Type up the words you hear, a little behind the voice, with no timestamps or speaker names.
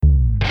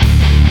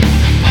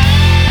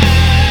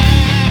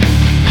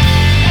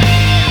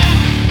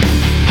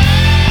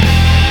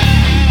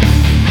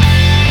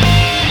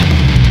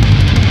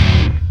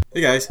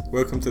Hey guys,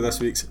 welcome to this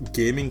week's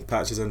Gaming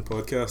Patches In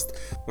podcast.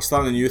 We're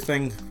starting a new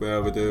thing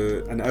where we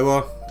do an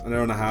hour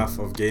and a half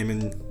of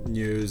gaming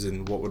news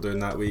and what we're doing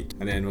that week,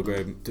 and then we're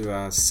going to do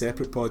a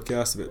separate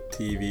podcast about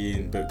TV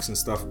and books and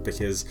stuff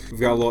because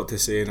we've got a lot to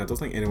say and I don't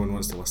think anyone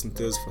wants to listen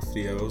to us for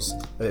 3 hours.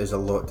 It is a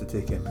lot to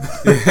take in.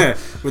 Yeah,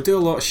 we do a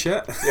lot of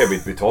shit. Yeah, we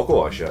talk a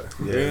lot of shit.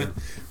 Yeah.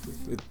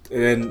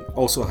 And then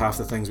also half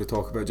the things we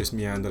talk about just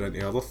meander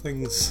into other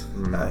things.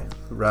 Aye,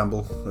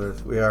 ramble.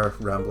 We are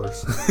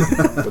ramblers.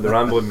 We're the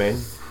rambling men.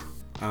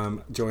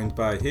 I'm joined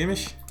by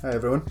Hamish Hi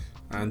everyone.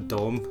 and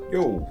Dom.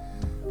 Yo.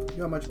 You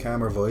got much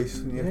calmer voice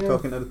when you're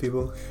talking to the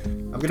people.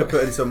 I'm going to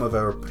put in some of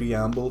our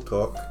preamble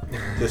talk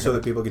just so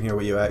that people can hear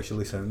what you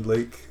actually sound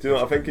like. Do you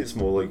know, I think it's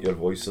more like your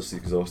voice is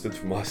exhausted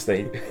from last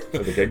night for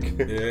the gig.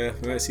 Yeah,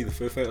 we went to see the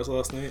Foo Fighters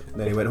last night. And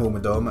then he went home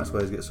with Dom, that's why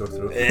he's got a sore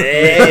throat.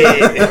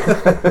 Hey!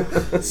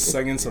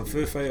 Singing some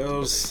Foo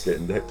Fighters.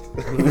 Getting dicked.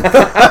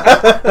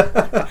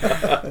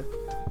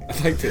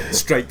 I'd like to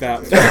strike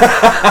that.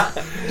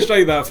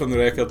 Strike that from the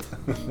record.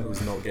 I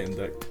was not getting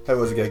dicked. How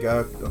was the gig? I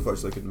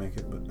unfortunately couldn't make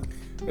it, but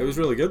It was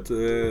really good,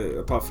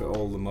 apart from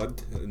all the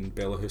mud in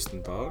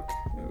Bellahouston Park.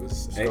 It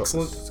was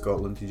excellent.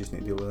 Scotland, you just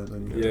need to deal with it,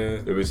 don't you? Yeah.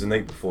 It was the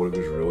night before, it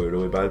was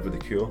really bad with the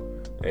Cure.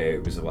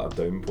 It was a lot of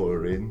downpour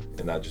of rain,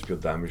 and that just pure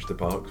damaged the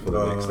park for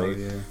the next night.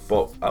 Yeah.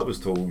 But I was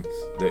told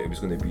that it was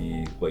going to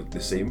be like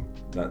the same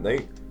that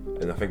night,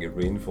 and I think it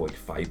rained for like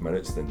 5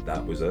 minutes, then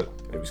that was it.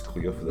 It was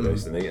clear for the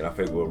rest of the night, and I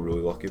think we were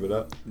really lucky with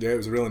that. Yeah, it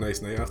was a really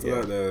nice night after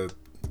Yeah. that.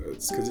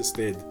 It's because it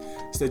stayed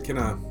kind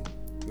of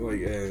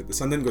like the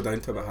sun didn't go down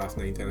till about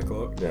 9:30, 10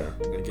 o'clock. Yeah.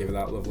 And it gave it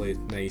that lovely,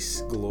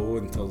 nice glow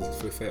until the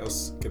Foo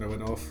Fighters kind of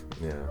went off.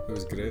 Yeah. It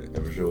was great.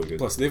 It was really good.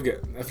 Plus, they've got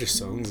every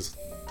song's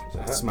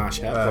a smash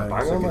hit. a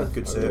banger, it's a man.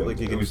 good set. Like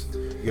you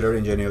can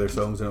arrange any other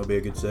songs and it'll be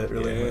a good set,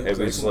 really. Yeah. It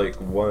was like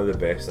one of the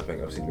best I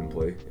think I've seen them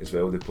play as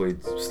well. They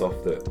played stuff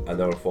that I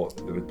never thought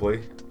they would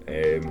play.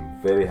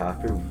 Very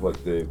happy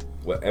with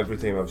every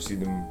time I've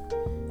seen them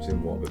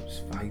about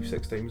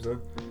 5-6 times now.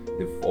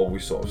 They've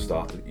always sort of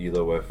started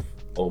either with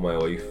All My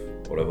Life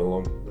or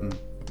Everlong.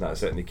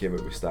 That's it, and they came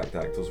out with Stacked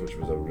Actors, which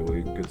was a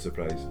really good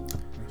surprise.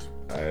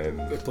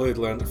 They played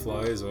Learn to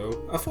Fly as well.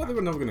 I thought they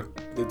were never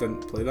they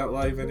didn't play that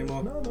live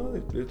anymore. No,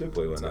 they do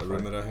play like Is that that. a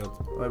rumour I heard?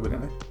 Why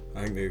wouldn't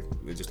I think they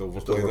just they? Just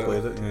overplayed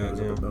overplayed it. Yeah. It was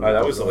a bit-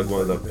 That was like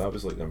one of that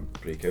was like their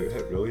breakout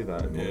hit, really.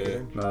 That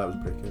Yeah. No, that was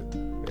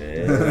breakout.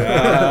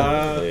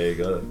 Yeah. There you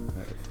go.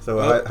 So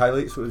Well-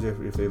 highlights, what was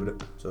your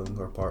favourite song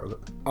or part of it?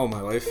 All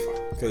My Life,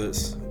 because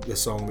it's the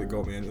song that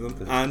got me into them.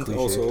 It's And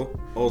cliche.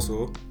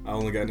 also, I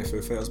only got into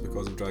Foo Fighters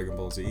because of Dragon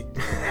Ball Z.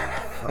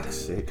 Fuck's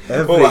sake.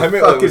 Oh, I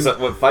mean, was it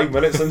what, 5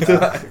 minutes into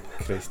that?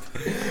 Christ.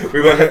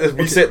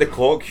 We set the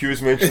clock.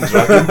 Hughes mentioned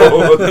Dragon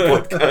Ball on the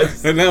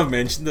podcast. And now I've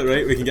mentioned it,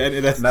 right? We can get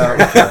into this. No.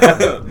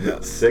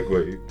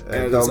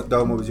 Segue.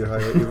 Dom, what was your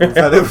highlight? We've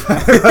had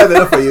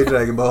enough of you,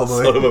 Dragon Ball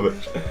boy. Son of a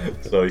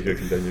bitch. Sorry, you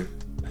continue. Do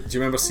you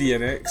remember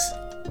CNX?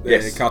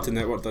 Yes. Cartoon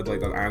Network did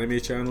like an anime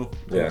channel.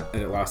 Yeah.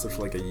 And it lasted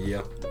for like a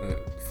year and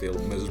it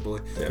failed miserably.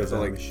 Because So,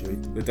 like,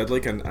 like, they did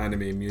like an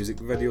anime music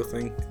video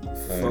thing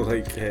for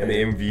like An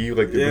MV,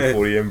 like yeah.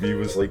 before the MV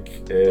was like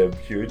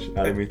huge,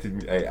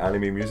 animated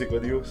anime music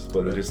videos,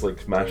 but they just like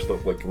smashed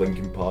up like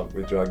Linkin Park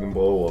with Dragon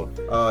Ball or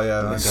oh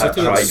yeah, man. Suited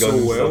it Trigun so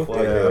and well. stuff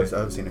like Yeah, that.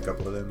 I've seen a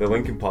couple of them. The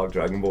Linkin Park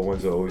Dragon Ball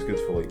ones are always good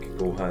for like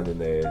Gohan and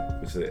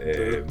was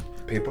it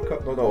Paper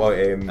Cup? No,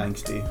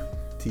 Angsty.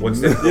 Teen. one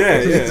step,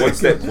 Yeah. one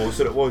step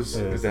closer it was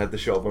Yeah. because they had the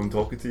shot of him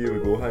talking to you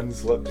with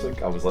Gohan's lip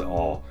sync. I was like,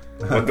 oh,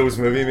 Windows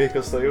Movie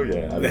Maker style,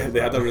 yeah. They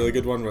had a really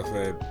good one with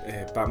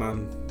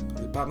Batman.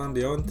 Is it Batman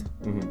Beyond?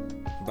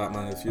 Mm-hmm.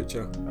 Batman in the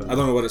Future. I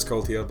don't know what it's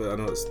called here, but I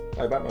know it's.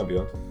 Aye, Batman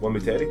Beyond. One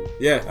with Terry.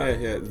 Yeah.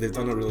 They've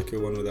done a really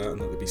cool one with that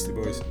and like the Beastie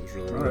Boys. It was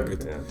really Alright,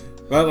 good. Yeah.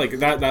 Well, like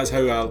that's how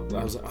I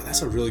was like, oh,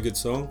 that's a really good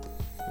song.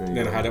 And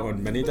then I had it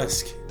on mini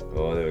disc.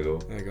 Oh, there we go.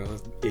 There you go,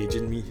 that's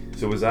aging me.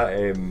 So was that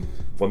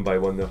One by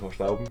One, their first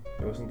album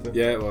you listened to?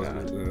 Yeah, it was. Yeah,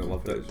 And I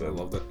loved it. I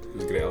loved it. It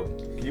was a great album.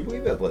 Can you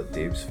believe that like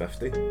Dave's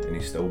 50 and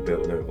he's still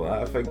belting out like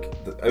that? I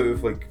think that out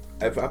of like,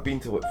 if I've been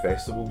to like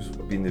festivals,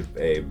 I've been to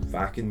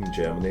Wacken in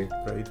Germany.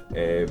 Right.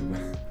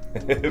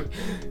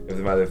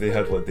 If they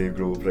had like Dave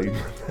Grohl Pride.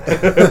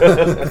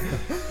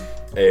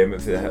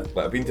 If they had,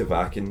 like, I've been to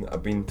Wacken,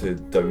 I've been to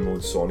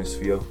Download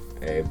Sonosphere.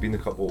 Been to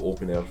a couple of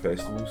open air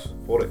festivals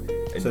for it.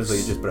 And Sounds like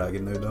you're just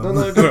bragging now, Dom.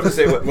 No, just to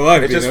say, like, Well,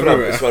 I've it's been just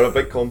everywhere. it's for a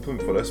big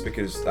compliment for us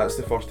because that's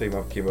the first time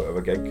I've came out of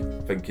a gig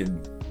thinking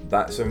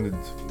that sounded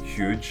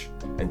huge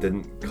and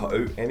didn't cut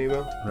out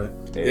anywhere. Right.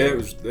 Yeah, it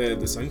was.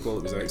 The sound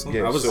quality was excellent.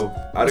 Yeah, I was. so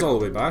I was all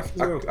the way back. As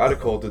well. I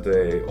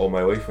recorded All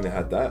My Life when they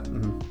had that,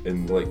 Mm-hmm.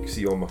 and like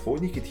see on my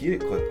phone you could hear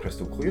it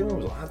crystal clear. And I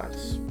was like,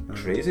 that's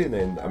crazy. And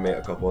then I met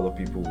a couple other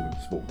people who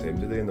spoke to him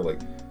today, and they're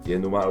like, yeah,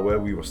 no matter where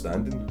we were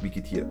standing, we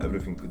could hear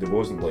everything. There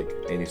wasn't like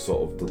any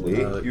sort of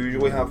delay like, you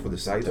usually have for the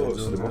sides of it. So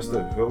zones, they must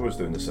have, whoever was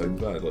doing the sound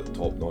for that, like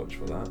top notch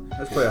for that.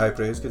 That's quite high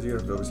praise because you're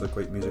obviously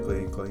quite musically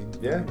inclined.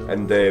 Yeah,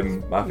 and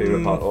my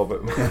favourite part of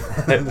it.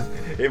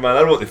 Hey man,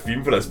 I wrote the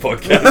theme for this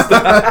podcast.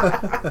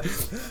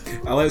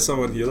 I let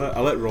someone hear that.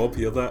 I let Rob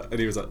hear that, and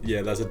he was like,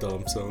 "Yeah, that's a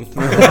dumb song."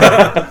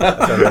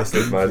 That's a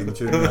wrestling Man. theme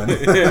tune, man.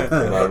 Yeah.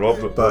 Man,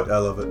 But I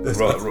love it.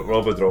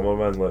 Rob a drummer,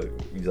 man, like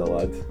he's a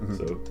lad,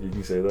 so you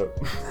can say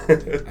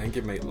that. I think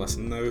he might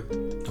listen now.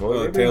 Oh,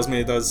 Well, it maybe. tells me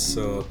he does.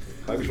 So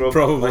Thanks, Rob.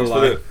 Probably thanks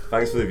lie.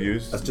 Thanks for the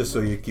views. That's just so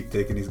you keep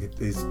taking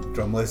his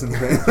drum lessons,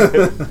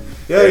 right?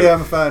 yeah,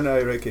 I'm a fan.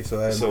 Right, okay, so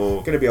I'm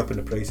So- going to be up in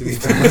the price of these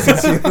drum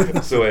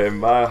lessons. So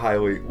my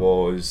highlight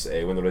was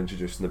when they were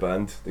introducing the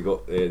band. They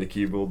got the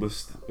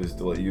keyboardist was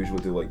to, like, usually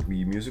do like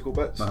wee musical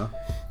bits. Uh-huh.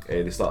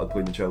 They started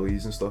playing the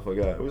Chili's and stuff like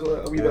that. It was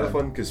a wee bit of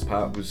fun because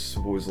Pat was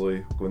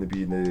supposedly going to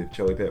be in the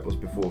Chili Peppers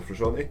before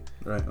Frusciante.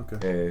 Right,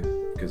 okay.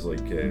 Because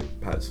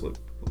Pat's like,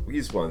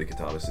 he's one of the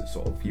guitarists that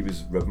sort of, he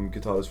was rhythm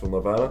guitarist for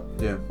Nirvana,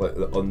 Yeah. like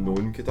the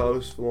unknown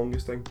guitarist for the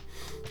longest time,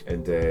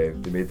 and they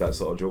made that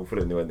sort of joke for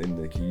it, and they went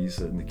in the keys,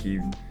 and the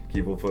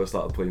keyboard player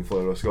started playing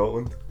Flower of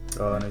Scotland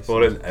Oh, nice.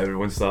 for it, and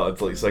everyone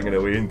started like singing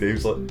away, and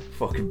Dave's like,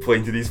 fucking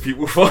playing to these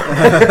people for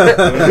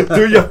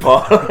do your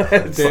part.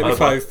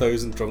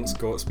 35,000 drunk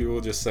Scots people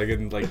just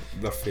singing like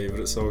their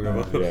favourite song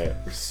ever. Yeah, it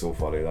was so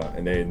funny that.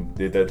 And then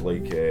they did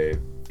like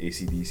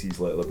AC/DC's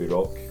Let There Be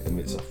Rock, and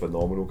it's a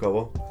phenomenal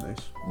cover. Nice.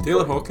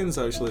 Taylor Hawkins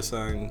actually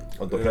sang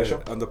Under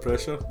Pressure? Under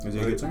Pressure. Is he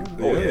a good singer?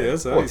 Yeah, he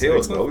is. Oh, He's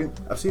Taylor's excellent. brilliant.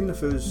 I've seen the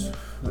Foos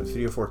like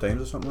 3 or 4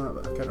 times or something like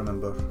that, but I can't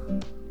remember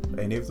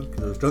any of them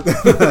because I was drunk.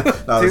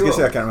 No, I was going to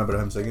say I can't remember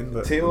him singing,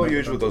 but Taylor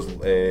usually does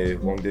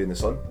Long Day in the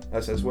Sun.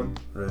 That's his one.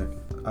 Right.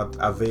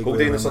 I vaguely Cold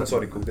Day in the remember Sun, it.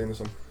 sorry, Cold Day in the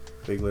Sun.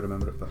 Vaguely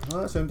remember it, but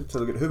that sounded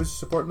so good. Who was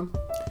supporting them?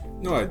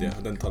 No idea.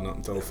 I didn't turn up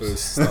until Foos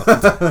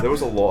started. There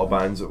was a lot of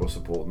bands that were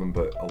supporting them,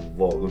 but a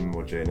lot of them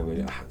were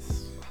genuinely.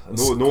 No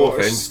Scottish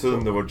offence to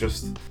them, they were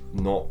just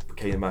not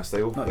kind of my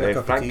style. Not your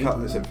cup of tea.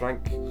 Is it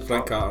Frank?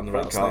 Frank Carter and the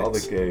Frank Carter,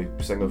 Rattlesnakes.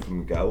 like singer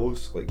from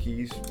Gallows, like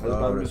his band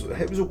right. was,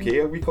 it was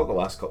okay. We caught the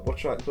last couple of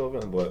tracks of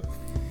it, but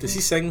Does he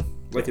sing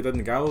like he did in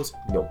the Gallows?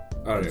 no.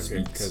 Alright, It okay.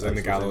 speaks, Because in the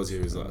actually Gallows sings.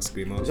 he was like a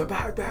screamer. It was a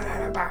bang,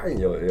 bang, bang, and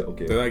you're like, yeah,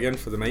 okay. Do that again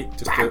for the mic.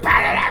 Just do it.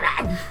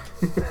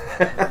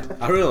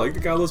 I really liked the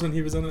Gallows when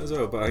he was in it as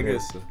well, but I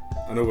guess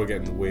I know we're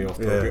getting way off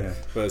topic, yeah.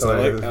 but it's, Oh,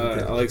 I yeah, like yeah.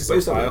 I like But Steve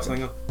it's Fire not-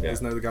 singer. yeah.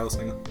 He's now the Gallows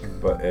singer.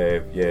 But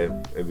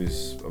yeah, it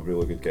was a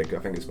really good gig. I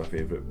think it's my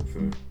favourite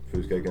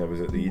Foos gig, and I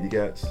was at the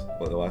Idigots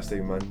like the last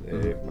time,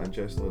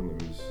 Manchester,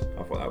 and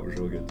I thought that was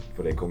really good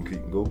for Concrete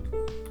and Gold.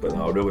 But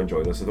no, I really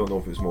enjoyed this. I don't know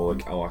if it's more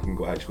like, oh, I can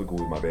actually go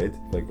to my bed,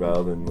 like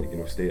rather than like, you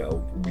know, stay at a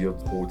weird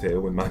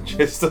hotel in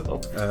Manchester for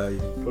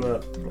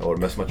that, or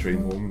miss my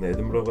train home in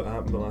Edinburgh. What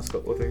happened the last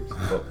couple of times.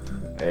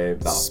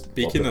 But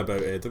Speaking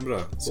about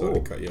Edinburgh, sorry to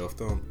Oh. cut you off,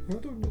 Tom. I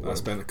don't know. I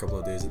spent a couple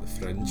of days at the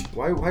Fringe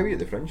Why were you at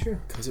the Fringe here?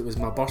 because it was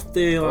my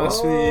birthday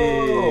last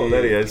Oh, week.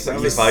 there he is. I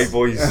was- 65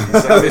 boys.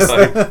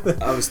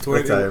 65. I was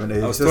 20. Retirement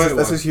age. I was This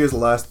 21. is Hugh's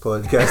last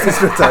podcast.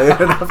 He's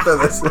retiring after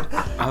this.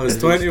 I was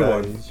Age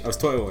 21. stage. I was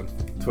 21.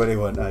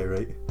 21, aye,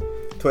 right.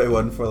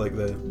 21 for like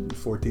the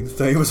 14th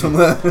time or something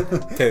like that.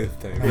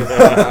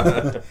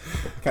 10th time.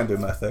 Can't do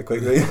math that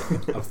quick,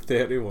 right? I'm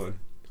 31.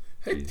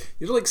 Hey,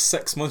 you're like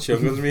 6 months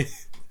younger than me.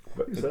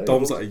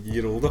 Tom's like a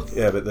year older.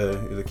 Yeah, but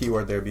the key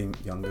word there being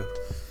younger.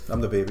 I'm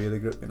the baby of the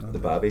group, you know. The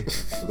babby.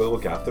 We've got to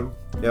look after him.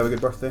 You have a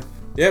good birthday?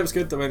 Yeah, it was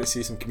good. I went to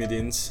see some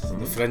comedians. Mhm.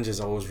 The Fringe is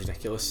always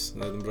ridiculous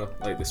in Edinburgh,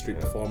 like the street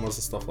performers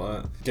and stuff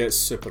like that. It gets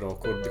super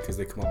awkward because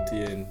they come up to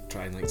you and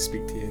try and like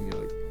speak to you, and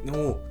you're like,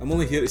 no, I'm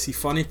only here to see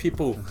funny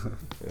people.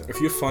 Yeah.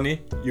 If you're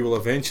funny, you will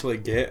eventually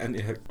get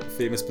into a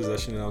famous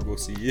position, and I'll go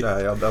see you.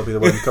 Aye, I'll be the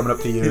one coming up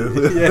to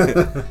you.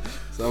 Yeah.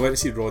 So I went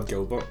to see Rod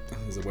Gilbert.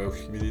 He's a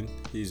Welsh comedian.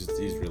 He's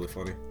really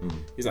funny. Mm.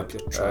 He's had a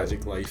pure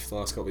tragic life the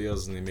last couple of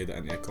years, and they made it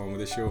into a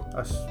comedy show.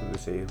 That's what they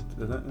say,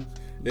 isn't it?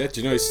 Yeah,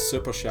 do you know he's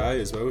super shy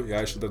as well? He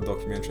actually did a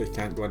documentary. He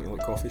can't go into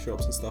like coffee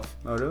shops and stuff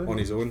Oh, really? on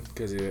his own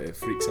because he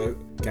freaks out.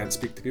 Can't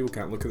speak to people,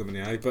 can't look at them in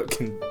the eye, but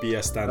can be a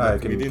Aye,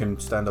 stand-up can comedian.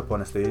 stand up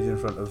on a stage in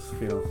front of,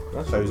 you know,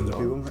 That's thousands of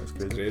really people. That's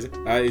crazy.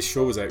 Crazy. His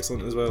show was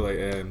excellent as well. Like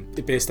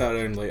he based that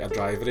around like a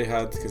driver he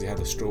had because he had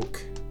a stroke,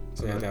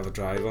 so he had to have a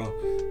driver,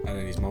 and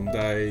then his mum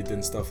died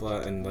and stuff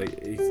like that. And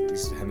like him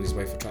and his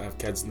wife were trying to have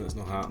kids, and it's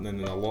not happening,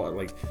 and a lot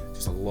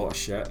of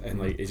shit. And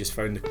like he just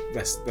found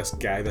this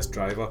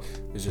driver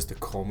was just a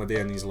comedy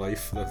in his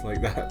life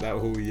that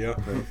whole year,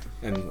 Right.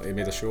 and he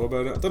made a show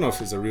about it. I don't know if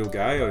he's a real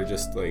guy or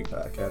just like.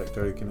 That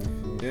character, you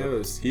can.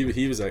 Yeah,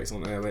 he was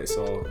excellent. I went and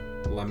saw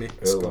Lemmy,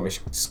 Oh,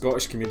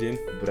 Scottish comedian.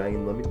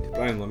 Brian Lemon.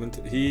 Brian Lemon.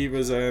 He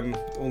was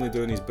only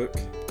doing his book,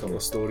 a couple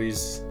of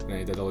stories, and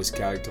he did all his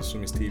characters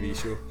from his TV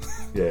show.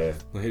 Yeah.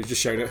 Like, he was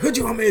just shouting out, "Who do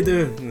you want me to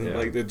do?" And Yeah.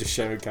 like they just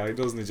shout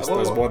characters, and he just I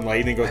love does it. one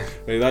line and goes,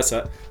 "Right, that's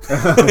it."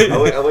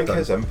 I like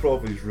his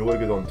improv. He's really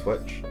good on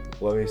Twitch.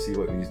 Let me see,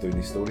 like when he's doing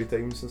his story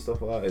times and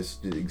stuff like that. It's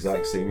the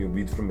exact same. He'll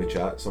read from the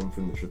chat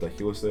something that's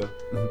ridiculous there.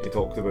 He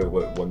talked about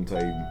what one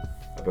time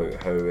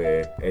about how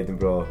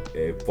Edinburgh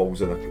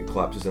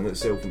collapses in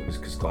itself, and it was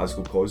because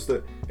Glasgow caused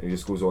it, and he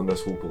just goes on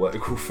this whole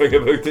political thing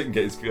about it and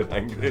gets pure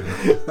angry.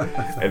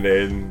 And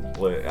then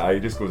he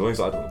just goes on, he's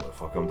like, I don't know what the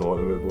fuck I'm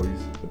talking about,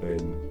 boys. And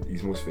then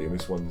his most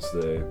famous one's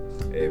the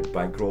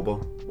bank robber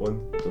one.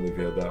 Don't know if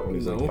you heard that one.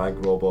 He's like, bank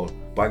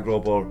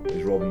robber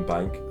is robbing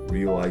bank,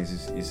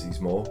 realises his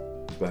mom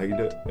behind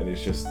it, and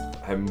it's just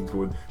him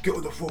going, get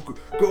on the fuck,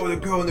 go on the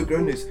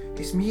ground,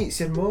 it's me, it's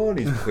your mom.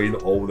 He's playing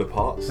all the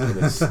parts,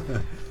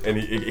 and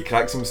he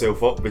cracks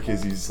himself up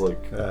because he's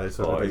like, he's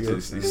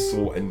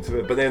so into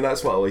it. But then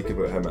that's what I like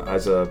about him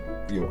as a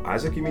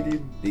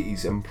comedian.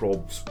 His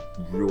improv's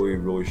really,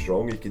 really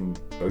strong. He can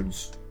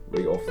bounce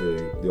right off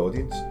the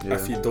audience. Yeah.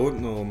 If you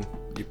don't know him,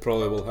 you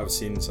probably will have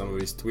seen some of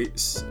his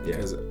tweets,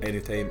 because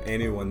anytime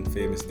anyone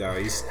famous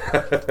dies,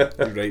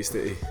 he writes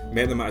that he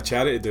met them at a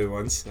charity do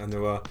once, and they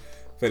were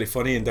very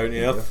funny and down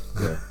to earth.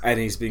 Yeah. And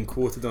he's been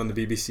quoted on the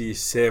BBC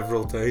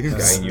several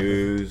times. Sky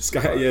News.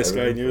 Sky News.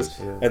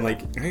 Yeah. And I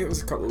think it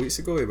was a couple of weeks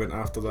ago he went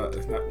after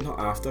that, not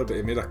after, but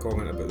he made a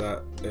comment about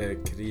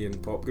that Korean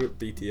pop group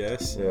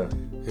BTS,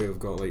 who have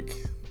got a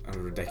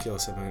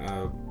ridiculous amount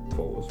of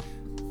followers,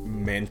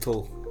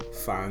 mental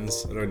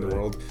fans around the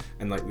world,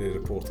 and they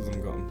reported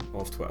him going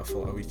off Twitter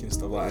for a week and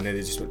stuff like that, and then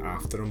they just went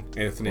after him.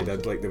 Anything he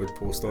did, they would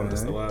post on and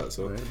stuff like that.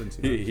 So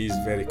he's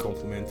very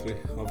complimentary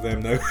of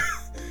them now.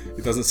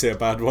 He doesn't say a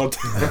bad word.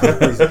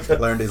 He's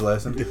learned his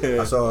lesson.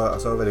 I saw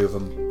a video of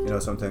him.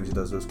 Sometimes he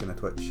does those kind of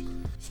Twitch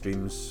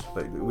streams.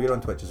 We're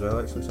on Twitch as well,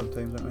 actually,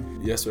 sometimes, aren't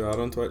we? Yes, we are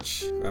on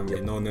Twitch. We've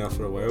been on there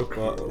for a while,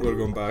 but we're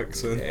going back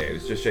soon. Yeah,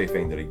 it's just trying to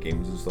find the right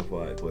games and stuff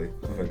like that to play.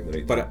 I think the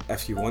right but time.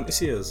 If you want to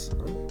see us,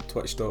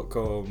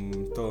 twitch.com.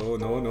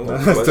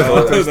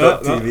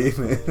 Twitch.tv,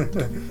 mate.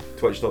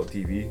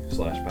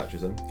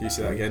 Twitch.tv/PatchesIn. Can you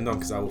say that again, Don?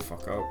 Because I will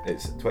fuck up.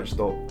 It's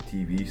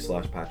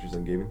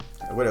twitch.tv/PatchesInGaming.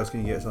 Where else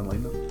can you get us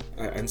online though?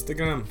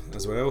 Instagram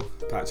as well,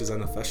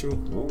 Patchesin Official.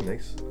 Oh,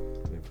 nice.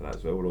 For that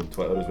as well. We're on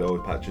Twitter as well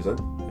with Patchesin.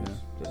 Yeah.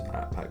 Just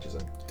at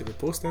Patchesin. Do we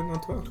post anything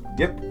on Twitter?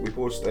 Yep, we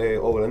post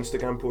all our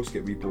Instagram posts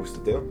get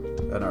reposted there.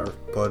 And our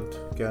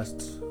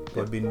podcasts.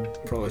 Podbean.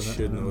 Probably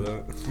should know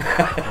that.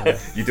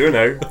 You do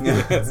now.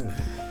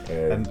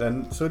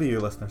 And so do you,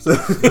 listeners.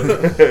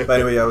 But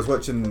anyway, I was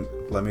watching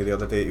Lemmy the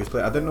other day. He was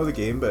playing. I didn't know the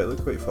game, but it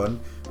looked quite fun.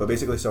 But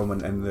basically,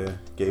 someone in the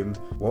game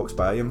walks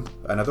by him,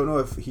 and I don't know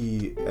if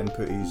he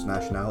input his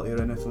nationality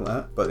or anything like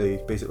that, but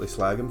they basically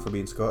slag him for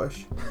being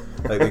Scottish.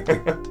 They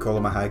call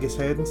him a haggis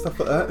head and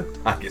stuff like that.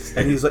 Haggis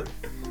head. And he's like,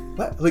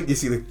 what? You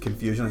see the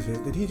confusion.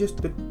 Did he just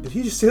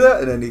say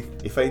that? And then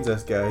he finds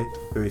this guy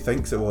who he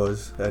thinks it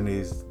was, and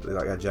he's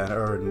like a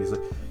janitor, and he's like,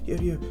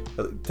 you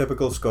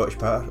typical Scottish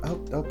patter.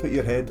 I'll put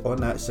your head on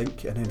that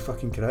sink and then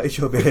fucking karate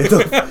chop your head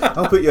off.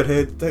 I'll put your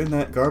head down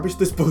that garbage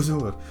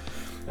disposal.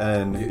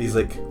 And he's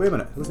like, wait a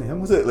minute, it wasn't him,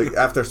 was it?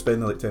 After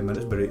spending 10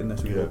 minutes berating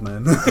this wee old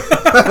man.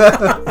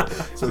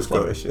 So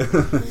Scottish.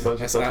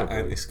 That's that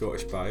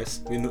anti-Scottish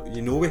bias.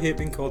 You know we hate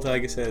being called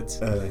haggis heads.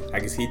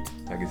 Haggis heat.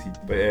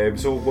 But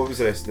so what was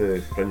the rest of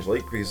the Fringe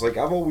like? Because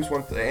I've always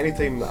wanted, any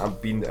time that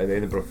I've been in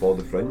Edinburgh for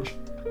the Fringe,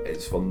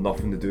 it's for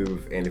nothing to do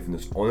with anything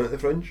that's on at the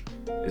Fringe.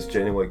 It's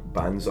generally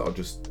bands that are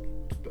just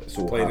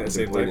so playing at the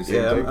same time.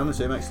 I'm the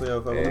same actually.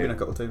 I've only been a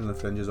couple of times when the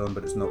Fringe is on,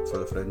 but it's not for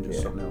the Fringe,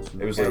 it's something else.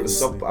 It was I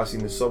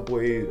seen the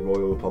Subway,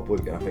 Royal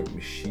Republic, and I think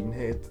Machine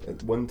Head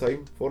at one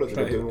time for it.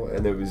 They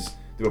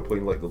were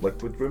playing the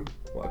Liquid Room,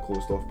 a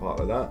closed off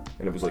part of that,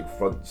 and it was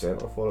front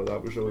centre for it.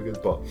 That was really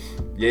good. But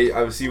yeah,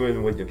 I was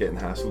seeing when you're getting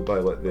hassled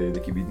by the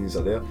comedians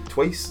are there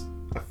twice.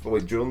 I feel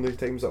during the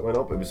times that went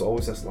up, it was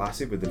always this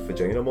lassie with the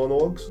vagina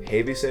monologues.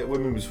 Heavy set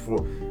women was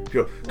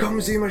pure,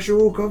 come see my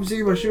show.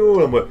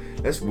 And I'm like,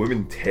 this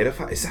woman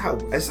terrified. Is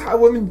that a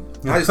woman?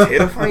 That is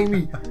terrifying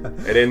me.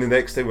 And then the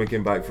next time we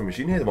came back from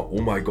Machine Head, I'm like,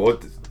 oh my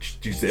god,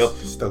 she's there.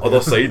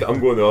 Other side, I'm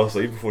going the other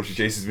side before she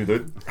chases me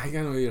down. I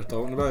can't know what you're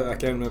talking about. I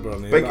can't remember her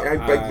name. Big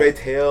red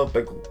hair,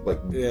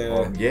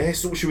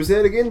 so she was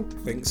there again?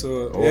 I think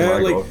so. Oh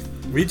my god.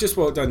 We just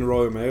walked down the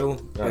Royal Mile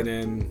and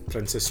then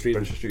Princess Street,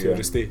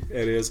 touristy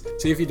areas.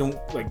 See, if you don't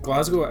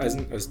Glasgow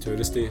isn't as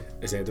touristy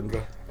as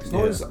Edinburgh. It's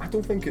not as, I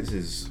don't think it's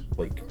as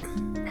what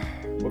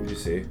would you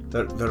say?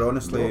 They're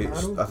honestly,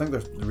 I think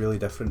they're really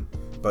different.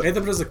 But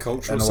Edinburgh's a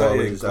cultural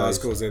city and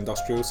Glasgow's the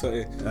industrial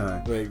city.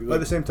 But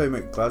at the same time,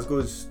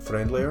 Glasgow's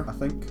friendlier, I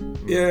think.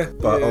 Yeah,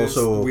 but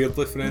also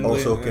weirdly friendly.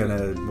 Also kind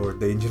of more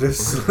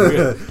dangerous.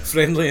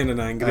 Friendly in an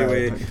angry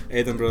way.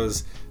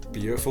 Edinburgh's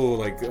beautiful,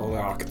 all the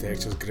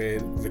architecture's great,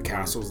 the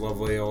castle's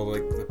lovely, all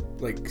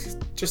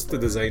just the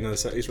design of the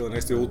city's really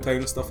nice, the old town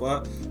and stuff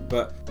like that.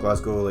 But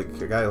Glasgow, a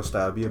guy will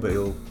stab you, but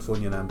he'll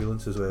phone you an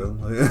ambulance as well.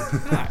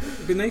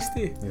 It'd be nice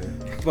to.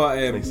 Yeah. But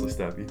nicely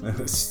stab you.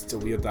 It's a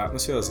weird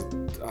atmosphere. There's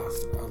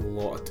a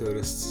lot of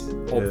tourists,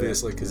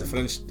 obviously, because the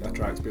Fringe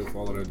attracts people from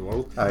all around the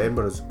world.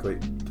 Edinburgh's quite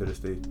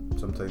touristy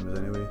sometimes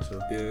anyway.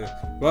 So yeah,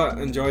 but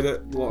enjoyed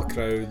it. A lot of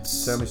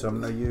crowds. Tell me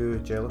something. Are you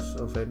jealous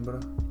of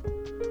Edinburgh?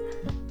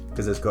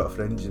 Because it's got a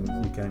Fringe and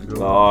you can't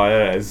go. Oh,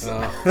 yeah, it is.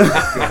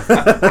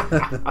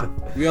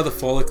 We are the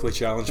Follically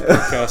Challenged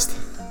podcast.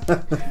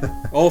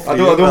 All I three.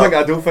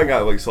 don't think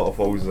that like sort of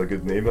falls as a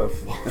good name.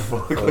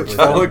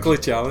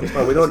 Follically challenged.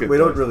 Well, we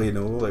don't really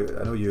know. Like,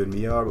 I know you and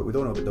me are, but we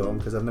don't know about Dom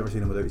because I've never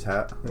seen him without his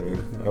hat.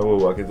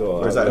 Oh, I could do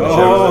Or is that. that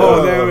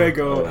Oh, there we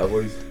go. Yeah,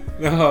 boys.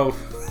 No.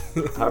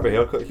 Happy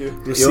haircut, Hugh.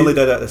 He only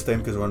did it this time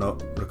because we're not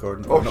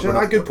recording. Oh We're not- shit,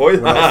 we're not- good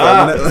point. We're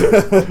not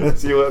filming it.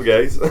 See you later,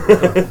 guys.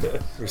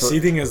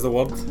 Receding is the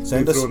word.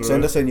 Send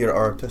Thrown us around. in your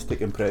artistic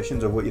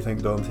impressions of what you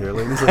think Dom's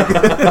hairline is like,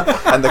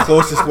 and the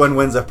closest one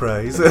wins a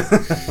prize.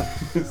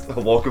 It's a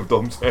lock of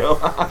Dom's hair. Or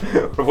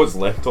what's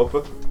left of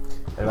it.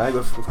 Anyway,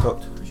 we've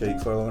talked shite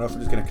for long enough. We're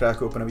just going to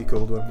crack open a wee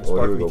cold one, as Oh,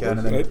 spark here we we go, can,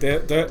 and Right,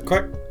 then do it,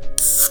 quick.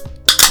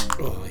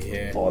 Oh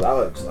yeah. Oh,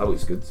 that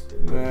looks good.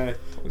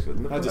 Looks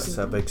good. I just that's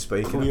a big spike.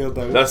 in it. cleared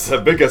out. That's the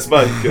biggest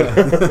mic.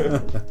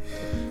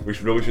 We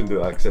really shouldn't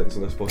do accents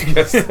on this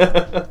podcast.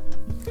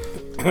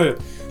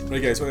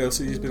 Right guys, what else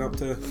have you been up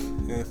to?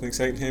 Anything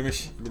exciting,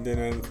 Hamish? You been doing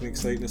anything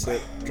exciting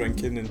except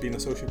drinking and being a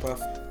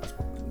sociopath?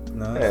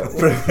 No, Yeah.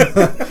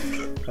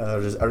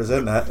 I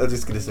resent that. I was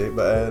just going to say it,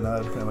 but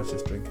no, pretty much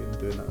just drinking,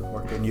 doing that,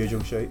 working,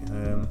 usual shite.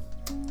 No,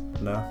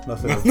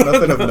 nothing of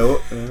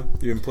note.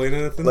 You been playing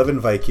anything? Living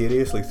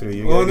vicariously through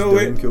you Oh, guys no,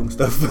 doing wait. cool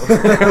stuff.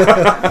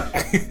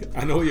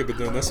 I know what you've been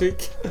doing this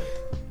week.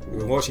 We've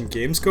been watching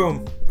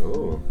Gamescom.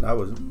 Oh. I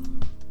wasn't.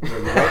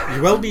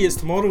 You will be, it's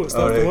tomorrow, it's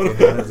not tomorrow.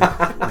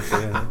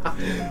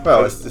 Okay.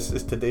 Well,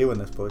 it's today when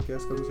this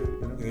podcast comes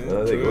out. You know?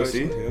 Yeah, There you go, true,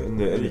 see? actually, yeah. In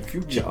the You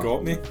future.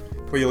 got me.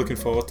 What are you looking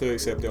forward to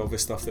except the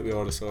obvious stuff that we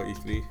already saw at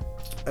E3?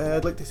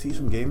 I'd like to see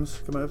some games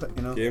come out of it.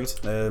 You know, Games?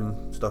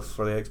 stuff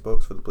for the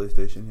Xbox, for the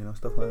PlayStation. You know,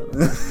 stuff like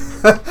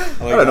that.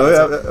 I like I don't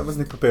know. that. I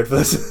wasn't prepared for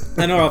this.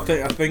 I know,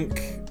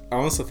 I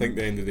honestly think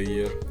the end of the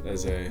year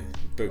is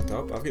booked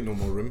up. I've got no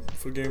more room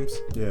for games.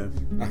 Yeah.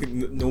 I got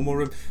no more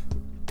room.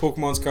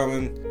 Pokemon's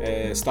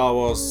coming, Star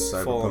Wars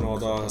Fallen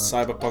Cyberpunk's Order, coming.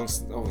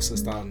 Cyberpunk's obviously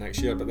starting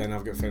next year, but then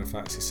I've got Final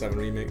Fantasy VII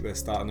Remake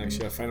that's starting next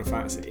year. Final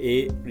Fantasy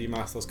VIII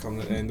Remaster's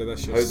coming at the end of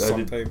this year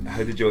sometime.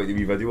 How did you like the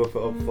wee video I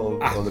put up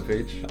on the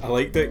page? I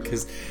liked it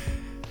because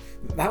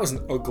that was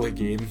an ugly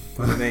game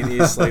in the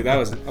 90s. Like, that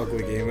was an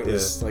ugly game. It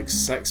was like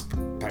 6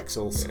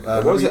 pixels.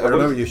 I Was it-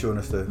 remember you showing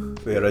us the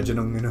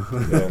original. You know.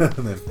 Yeah.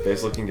 And then-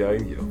 Best looking guy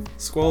in here.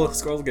 Squall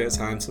gets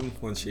handsome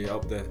once you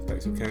up the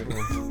pixel count.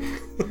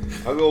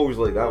 I always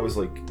like that was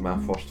like my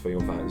first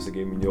Final Fantasy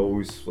game, and you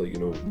always like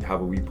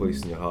have a wee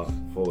place in your heart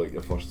for like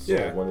your first sort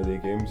of one of the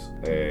games.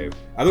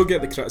 I don't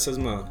get the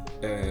criticism of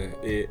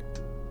 8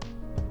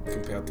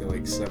 compared to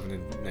like 7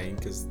 and 9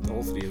 because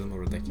all 3 of them are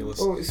ridiculous.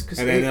 Oh, it's because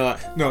And then they're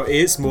like, no,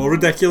 8's more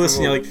ridiculous,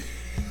 and you're like,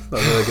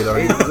 Not a really good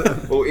argument,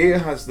 is it? well,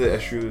 8 has the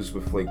issues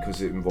with like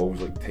because it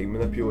involves like time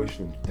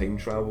manipulation and time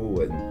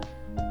travel, and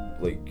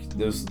like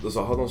there's a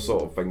other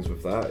sort of things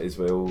with that as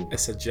well.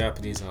 it's a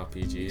Japanese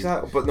RPG.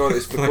 Exactly, but no,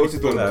 it's because they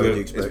don't What do would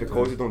you it. It's expect,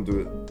 because they don't do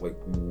it like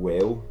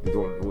well.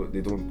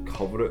 They don't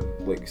cover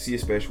it. Like, see,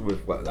 especially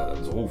with like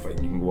there's a whole thing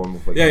you can go on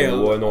with like Yeah, yeah,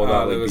 law and all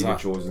that, there like was being that.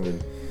 chosen,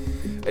 and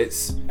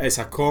it's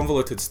a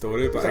convoluted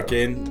story, but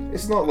again,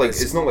 it's not like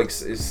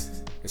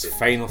it's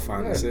Final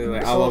Fantasy. yeah,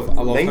 Like, it's I love not-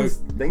 how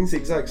nine's the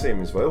exact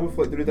same as well with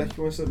like the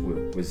ridiculous stuff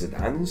with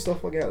Zidane and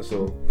stuff like that.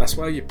 So that's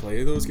why you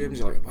play those games.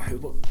 You're like, wow,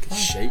 what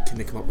shite can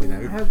they come up with now?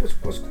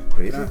 what's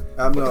crazy?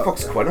 I'm What the not.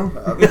 fuck's Quinner?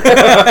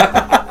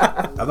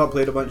 I've not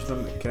played a bunch of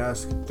them. Can I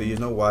ask? Do you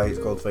know why it's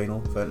called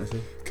Final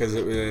Fantasy? Because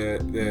it was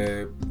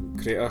the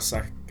creator, I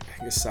think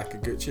it's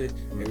Sakaguchi.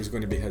 It was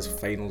going to be his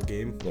final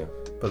game, Yeah.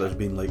 But there's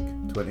been like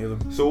 20 of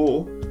them.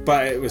 So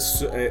but it was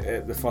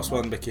the first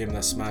one became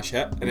this smash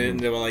hit, and then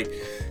they were like,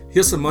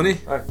 "Here's some money,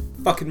 aye.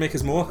 fucking make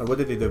us more." And what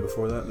did he do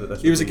before that? That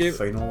this He was would a be game- his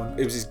final one.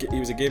 He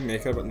was a game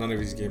maker, but none of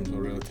his games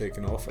were really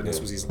taken off, and this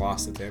Yeah. was his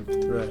last attempt.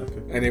 Right.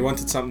 Okay. And he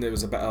wanted something that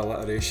was a bit of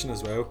alliteration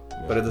as well.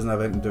 But it doesn't have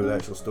anything to do with the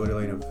actual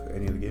storyline of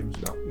any of the games.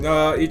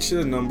 No. No, each of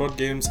the numbered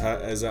games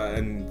is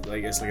in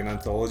like it's like an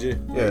anthology.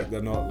 Yeah. Like,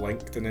 they're not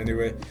linked in any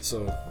way.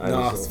 So I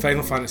no, know, so-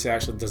 Final Fantasy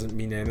actually doesn't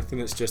mean anything.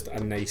 It's just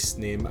a nice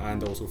name,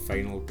 and also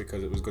final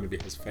because it was going to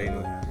be his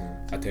final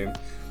attempt.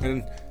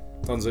 And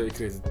turns out he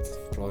created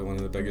probably one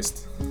of the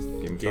biggest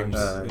game games.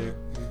 fans.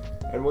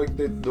 Yeah. And like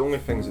the only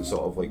things that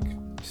sort of like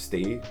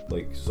stay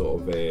like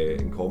sort of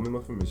in common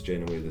with them is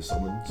generally the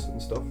summons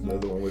and stuff. They're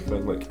the one we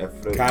find like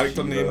Ifrit,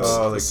 Character Shiva, names.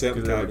 Oh, like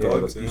certain they're character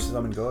gods, names, you yeah.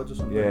 summon gods or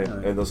something.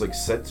 Yeah, and there's like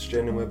Sid's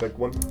generally a big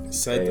one.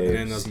 Sid, and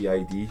then there's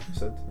CID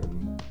Sid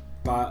and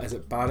is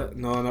it Barrett?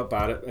 No, not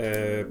Barrett.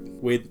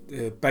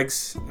 Wade,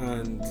 Biggs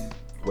and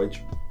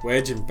Wedge.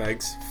 and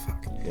Biggs.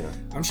 Fuck. Yeah.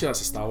 I'm sure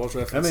that's a Star Wars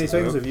reference. How many as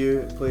times well. have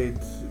you played?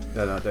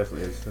 Yeah, no, it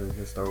definitely is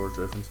a Star Wars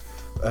reference.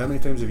 How many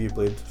times have you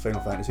played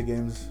Final Fantasy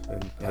games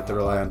and you had to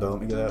rely on Dom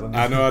to get that one?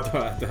 I know.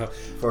 I don't.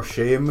 For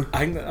shame. I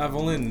think that I've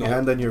only You not.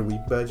 hand in your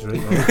weed badge right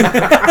now.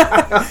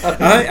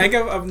 I think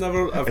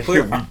I've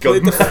played.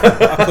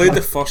 I played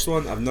the first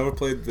one. I've never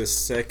played the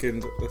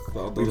second, the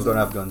third. We just don't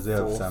have guns, they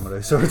have fourth.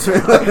 samurai swords.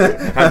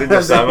 Hand in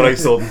your samurai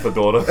sword and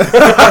fedora.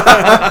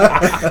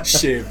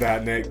 Shave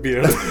that neck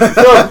beard.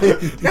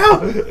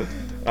 No.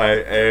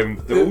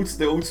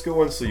 The old school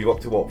ones. So you up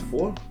to what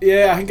 4?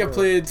 Yeah, I think I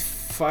played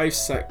 5,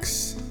 6,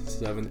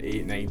 7,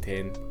 8, 9,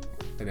 10,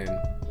 and then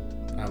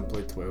I haven't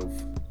played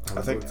 12.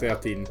 I think- played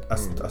 13.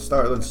 I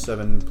started on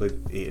 7, played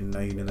 8 and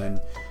 9, and then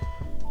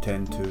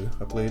 10-2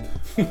 I played.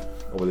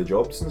 Or with the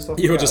jobs and stuff.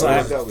 You were just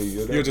like- exactly,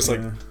 You were just like,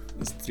 Yeah.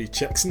 there's 3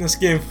 chicks in this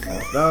game.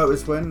 No, it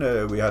was when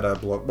we had a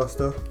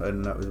Blockbuster,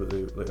 and that was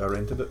what I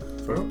rented it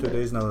for 2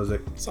 days, and I was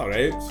like, It's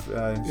alright.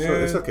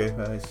 it's okay.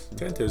 It's,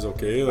 10-2 is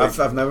okay. Like,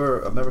 I've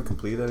never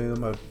completed any of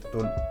them.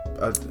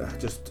 I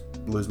just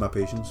lose my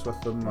patience with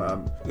them.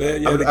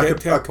 they I get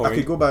to a I point.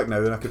 could go back now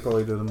and I could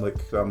probably do them like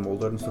I'm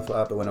older and stuff like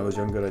that, but when I was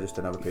younger I just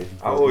didn't have a patience.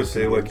 I always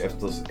say, like, if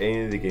there's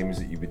any of the games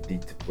that you would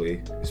need to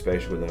play,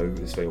 especially now,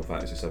 it's Final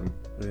Fantasy 7.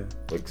 Yeah.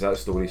 Like, 'cause that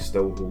story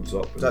still holds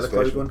up. Is that the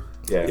cloud one?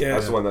 Yeah, Yeah.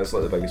 that's the one that's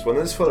like the biggest one.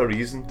 It's for a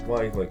reason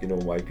why, like, you know,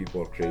 why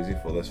people are crazy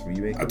for this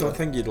remake. I don't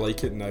think you'd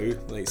like it now.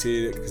 Like,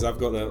 see, because I've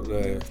got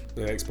the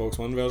Xbox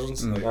One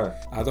versions. Like, Yeah.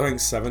 I don't think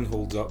 7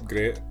 holds up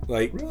great.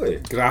 Like, Really?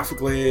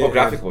 graphically. Oh,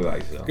 graphically,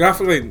 right. Yeah.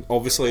 Graphically,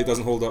 obviously, it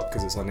doesn't hold up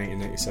because it's a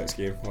 1996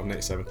 game or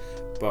 97.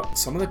 But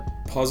some of the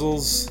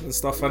puzzles and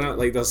stuff in it,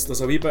 like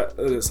there's a wee bit.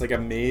 It's like a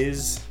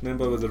maze.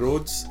 Remember with the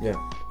roads? Yeah.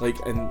 Like,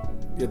 and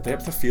your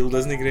depth of field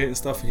isn't great and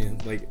stuff. And you,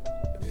 like,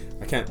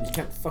 you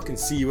can't fucking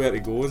see where to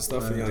go and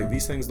stuff. And you're like,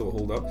 these things don't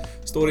hold up.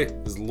 Story,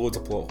 there's loads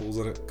of plot holes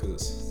in it because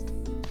it's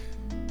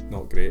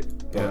not great.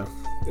 But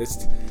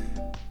it's.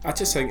 I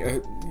just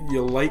think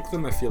you'll like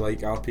them if you like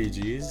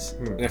RPGs,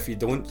 and if you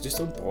don't, just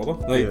don't bother.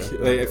 Like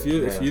if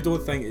you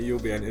don't think you'll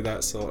be into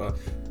that sort of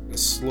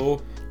it's slow,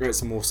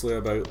 it's mostly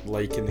about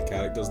liking the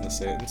characters and the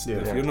settings. Yeah.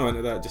 If you're not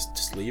into that,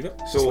 just leave it.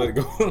 So, just let it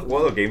go.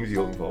 what other games are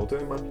you looking forward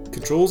to, man?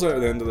 Control's out at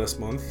the end of this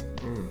month,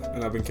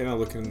 and I've been kind of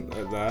looking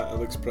at that. It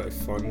looks pretty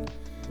fun.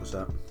 What's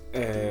that?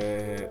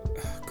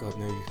 God,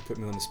 now you put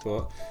me on the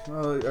spot.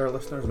 Well, our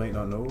listeners might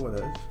not know what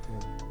it is.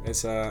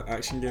 It's an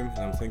action game,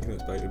 and I'm thinking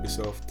it's by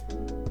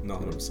Ubisoft.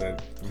 Not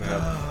 100%. I'm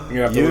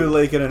gonna have to You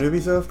look. like an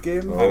Ubisoft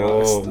game? I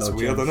know, Oh, it's No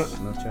weird, chance,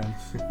 isn't it? No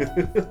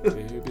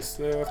chance.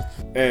 Ubisoft.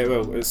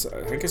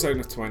 Well, I think it's out on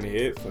the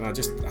 28th, and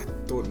I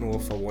don't know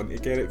if I want to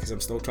get it because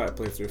I'm still trying to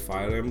play through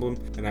Fire Emblem,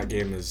 and that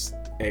game is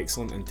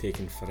excellent and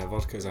taking forever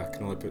because I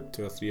can only put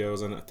 2 or 3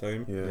 hours in at a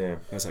time. Yeah.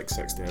 That's like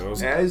 60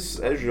 hours. It is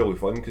really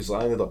fun because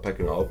I ended up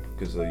picking it up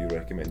because of your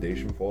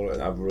recommendation for it,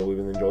 and I've really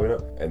been enjoying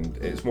it. And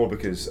it's more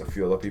because a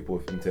few other people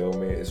have been telling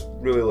me it's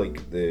really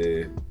like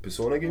the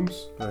Persona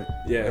games, Right.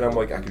 Yeah, and I'm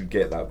like, I could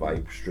get that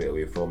vibe straight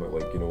away from it.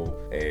 Like, you know,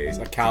 it's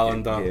a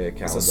calendar.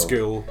 It's a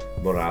school.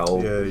 morale.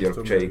 Yeah, You're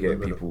told me trying to about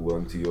get it. people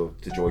willing to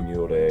join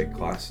your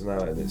class and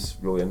that, and it's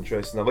really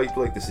interesting. I liked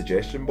like the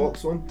suggestion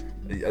box one.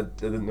 I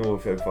didn't know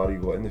how far you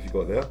got in, if you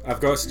got there. I've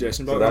got a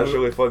suggestion So about that's that.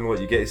 really fun.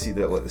 What you get to see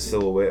that like the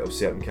silhouette of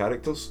certain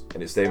characters,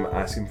 and it's them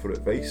asking for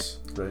advice.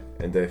 Right.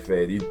 And if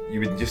you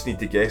would just need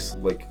to guess,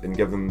 like, and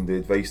give them the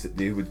advice that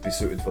they would be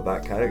suited for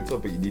that character,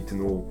 but you need to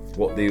know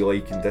what they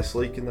like and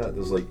dislike in that.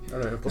 There's like,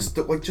 Alright, there's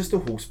like just a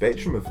whole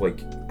spectrum of like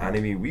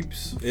anime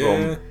weeps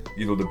Yeah. from,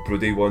 you know, the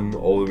broody one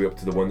all the way up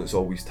to the one that's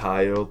always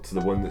tired, to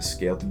the one that's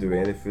scared to do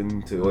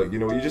anything, to like, you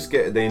know, you just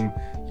get, then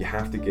you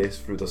have to guess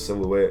through their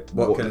silhouette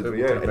What they kind do, of-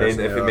 yeah, what kind of and then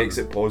person if they it are. makes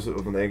it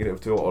positive or negative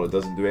to it, or it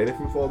doesn't do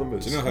anything for them,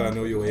 it's Do you know how I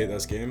know you'll hate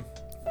this game?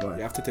 Right.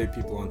 You have to take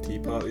people on tea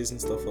parties and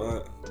stuff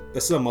like that.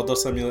 This is a murder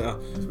simulator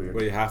That's weird.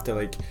 where you have to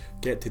like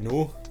get to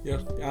know your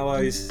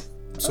allies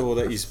so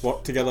that you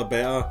work together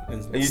better.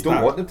 And and you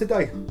don't want them to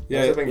die.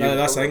 Yeah, the thing,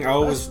 that's the thing. I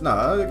always.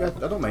 I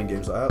don't mind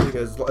games like that.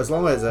 Like, as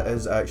long as it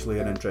is actually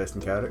an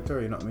interesting character,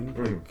 you know what I mean?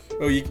 Like,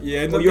 Well, you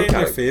end Well, up your getting your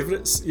character-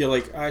 favourites. You're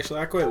like, actually,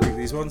 I quite like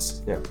these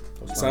ones. Yeah.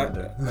 what's So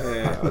that?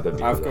 I didn't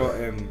know I've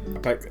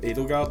that. got I picked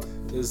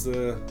Edelgard is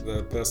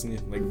the person you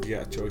like. You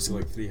get a choice of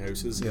like 3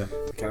 houses. Yeah.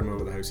 I can't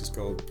remember what the house is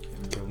called.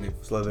 Kill me.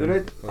 The Slytherin.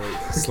 red. Or, like,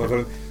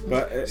 Slytherin.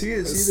 But See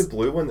the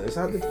blue one? Is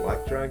that the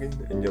black dragon?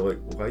 And you're like,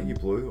 why are you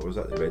blue? Or is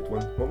that the red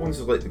one? What ones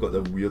is like they got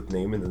the weird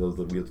name and they're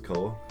the weird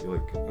colour? You're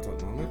like, I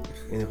don't know, mate.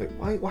 and you're like,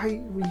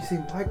 why were you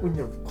saying black when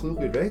you're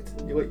clearly red?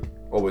 You're like,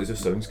 oh, it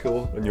just sounds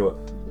cooler. And you're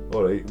like,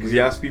 alright. Because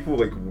you ask people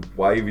like,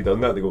 why have you done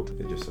that? They go,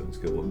 it just sounds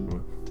cooler.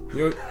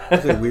 You know,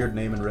 It's a weird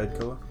name in red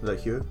colour. Is that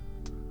Hugh?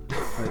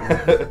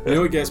 you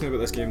know what gets me about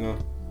this game though?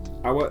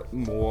 I want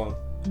more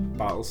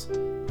battles.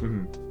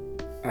 Mm-hmm.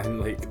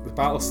 And like the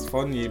battles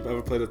fun. You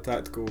ever played a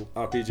tactical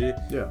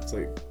RPG? Yeah. It's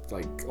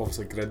like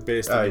obviously grid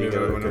based Ah, and you you move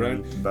gotta everyone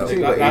around. kind of battle. See,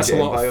 That- like that's Age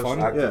a of lot of Empires, fun.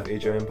 Active Yeah.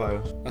 Age of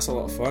Empires. That's a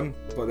lot of fun,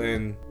 but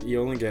then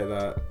you only get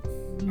that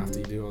after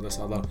you do all this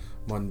other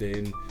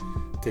mundane,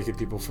 taking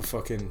people for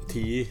fucking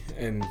tea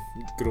and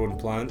growing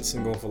plants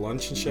and going for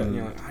lunch and shit, and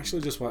you're like, I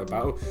actually just want to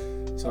battle.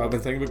 So I've been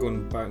thinking about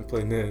going back and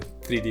playing the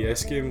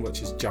 3DS game,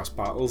 which is just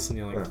battles, and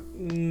you're like,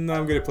 nah,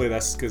 I'm going to play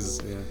this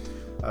because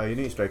You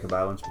need to strike a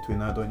balance between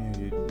that, don't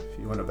you?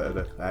 You want a bit of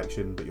the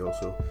action, but you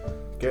also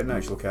get an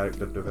actual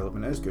character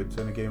development is good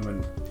in a game,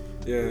 and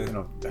yeah, you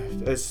know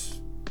it's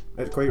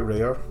quite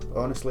rare.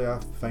 Honestly, I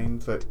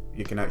find that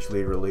you can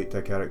actually relate to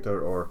a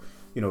character or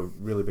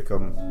really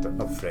become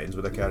not friends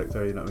with a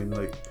character. You know what I mean?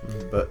 Like,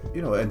 but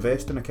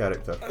invest in a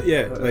character.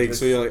 Yeah, like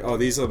so you're like, oh,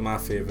 these are my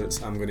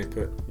favourites. I'm going to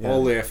put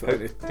all the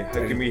effort into.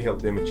 How can we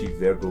help them achieve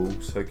their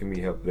goals? How can we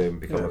help them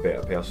become a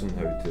better person?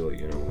 How to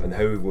and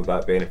how will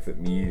that benefit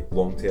me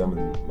long term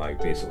and my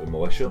basically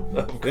militia?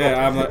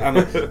 Yeah, I'm like,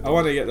 I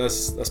want to get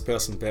this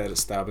person better at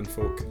stabbing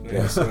folk.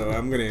 Right? So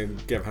I'm going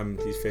to give him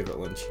his favourite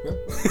lunch.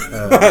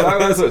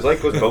 That's what it's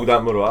like. Because build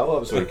that morale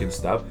up so he can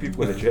stab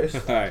people in the chest.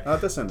 Aye.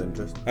 That does sound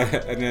interesting.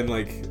 And then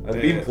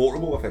and being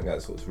portable, I think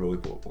that's what's really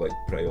pretty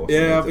awesome.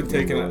 Yeah, I've been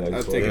taking it.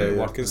 I've taken it yeah.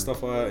 work and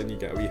stuff like that, and you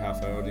get a wee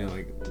half hour, and you're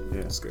like,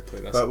 let's go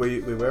play this. But we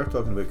were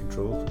talking about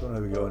Control. I don't know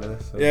how we got onto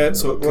this. Yeah,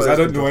 so because I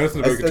don't know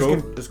anything about Control.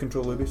 Is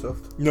Control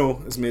Ubisoft?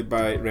 No, it's made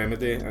by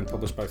Remedy and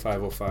published by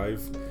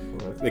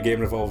 505. The game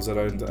revolves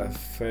around a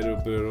Federal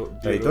Bureau.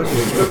 Right,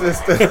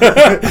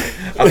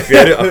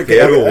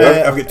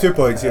 I've got 2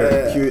 points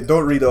here. Hugh,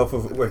 don't read off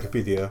of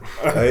Wikipedia.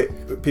 Right?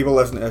 People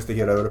listen to this to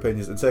hear our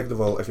opinions. And second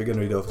of all, if you're going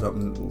to read off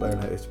something, learn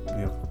how to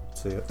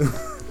say it.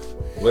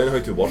 Learn how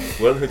to work.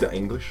 Learn how to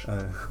English.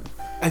 I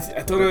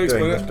don't know how to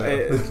explain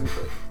it.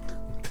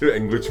 Do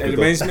English. It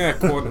reminds me of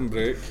Quantum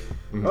Break.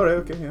 Alright,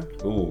 okay, yeah.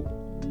 Oh.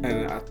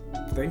 And I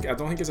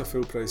don't think it's a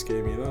full price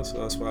game either,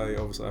 so that's why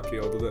obviously I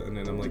pre-ordered it, and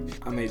then I'm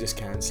like, I may just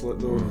cancel it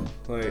though.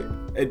 Like,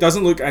 it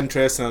doesn't look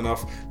interesting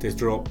enough to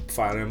drop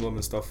Fire Emblem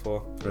and stuff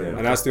for. Right.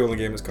 And that's the only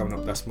game that's coming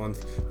up this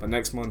month. But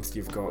next month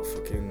you've got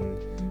fucking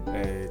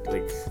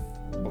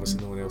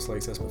obviously no one else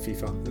likes this, but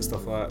FIFA and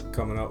stuff like that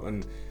coming up,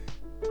 and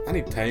I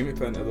need time to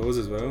put into those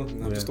as well,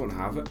 and I just don't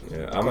have it.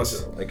 Yeah, I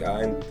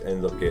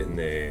ended up getting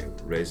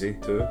Resi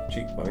 2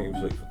 cheap. I think it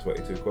was like for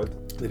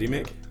 £22. The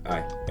remake?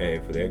 Aye,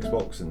 for the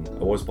Xbox, and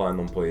I was planning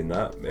on playing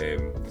that.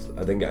 I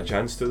didn't get a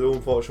chance to though,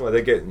 unfortunately. I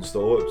did get to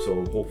install it,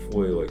 so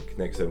hopefully like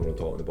next time when I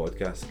talk on the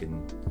podcast I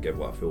can give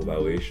a full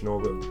evaluation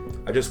of it.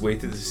 I just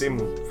waited. It's the same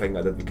thing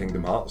I did with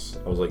Kingdom Hearts.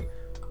 I was like,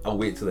 I'll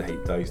wait till the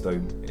hype dies down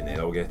and then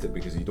I'll get it,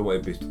 because you don't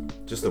want to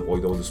just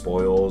avoid all the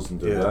spoilers and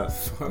do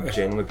that. I'm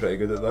generally pretty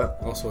good at that.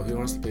 Also, who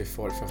wants to pay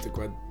 40-50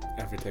 quid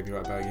every time you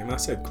want to buy a game? I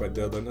said quid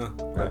there, didn't I?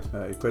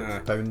 Quid,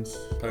 pounds.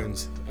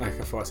 I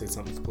thought I said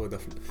something completely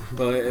different.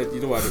 But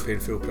you don't want to be paying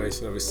full price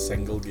for every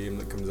single game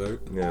that comes out.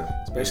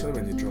 Yeah. Especially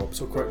when they drop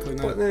so quickly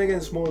now. But then again,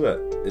 it's more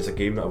that it's a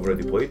game that I've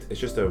already played. It's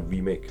just a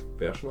remake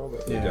version of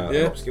it. Yeah.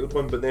 An upscaled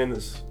one, but then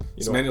it's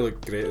meant to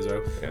look great as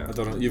well. Yeah. I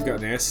don't know. You've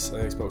got an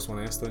Xbox One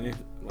S, don't you?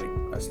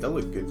 It still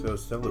looked good, so it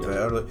still looked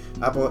better. Like,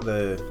 I bought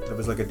there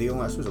was like a deal,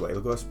 this was a while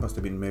ago, this must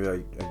have been maybe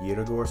a year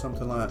ago or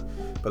something like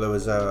that, but there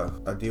was a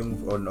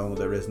deal on all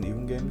the Resident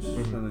Evil games,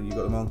 and you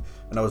got them all,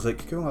 and I was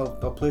like, cool,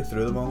 I'll play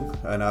through them all,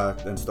 and I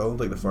installed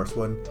like the first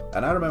one,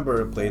 and I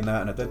remember playing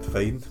that and I did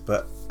fine,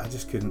 but I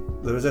just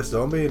couldn't, there was this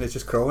zombie and it's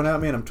just crawling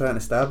at me and I'm trying to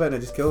stab it and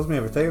it just kills me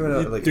every time,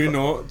 and do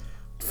not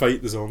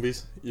fight the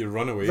zombies, you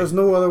run away. There's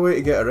no other way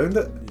to get around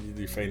it.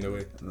 You find a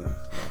way. No.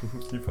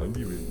 You find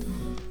your way.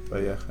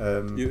 But yeah,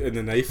 in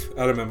the knife,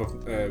 I remember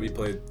we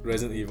played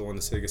Resident Evil on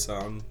the Sega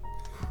Saturn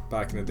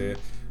back in the day,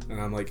 and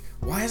I'm like,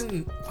 why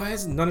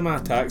isn't none of my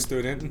attacks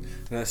doing anything?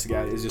 And this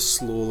guy is just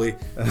slowly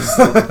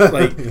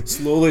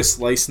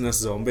slicing this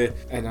zombie,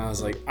 and I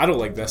was like, I don't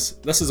like this.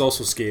 This is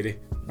also scary.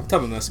 I'm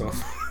turning this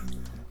off.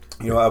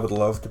 You know what, I would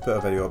love to put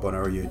a video up on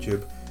our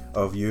YouTube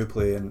of you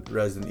playing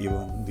Resident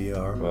Evil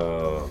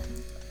VR.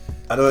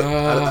 I don't.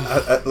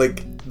 I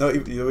like. Not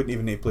even, you wouldn't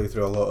even need to play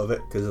through a lot of it,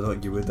 because I don't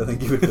think you would. I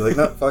think you would be like,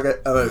 no, fuck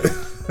it, I'm out.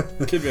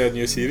 Could be a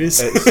new series.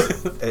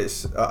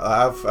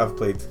 I've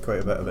played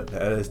quite a bit of it.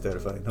 It is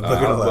terrifying. I'm not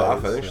gonna lie. I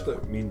finished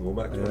it. Me and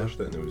Lomax finished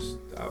it, and it was.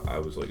 I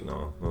was like,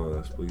 no,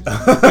 this please.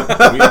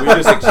 we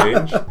just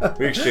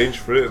exchanged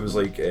through it. It was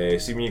like,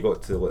 see when you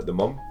got to like the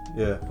mum.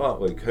 Yeah.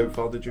 Part, like, how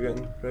far did you get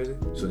in,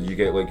 Resi? So did you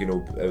get, like,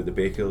 out the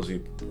Bakers, you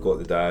got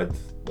the dad,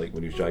 like,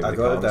 when he was driving the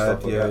car and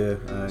stuff like that?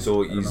 Yeah.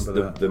 So he's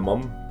the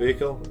mum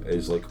Baker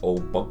is, like, all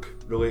bug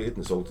related, and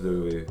it's all to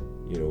do with,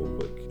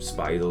 like,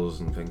 spiders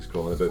and things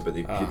crawling about, but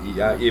you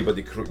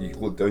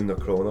look down, they're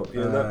crawling up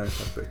here and that.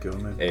 That's pretty cool,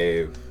 man.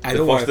 I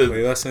don't want to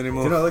play this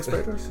anymore. Do you not like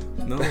spiders?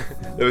 No.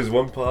 There was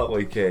one part,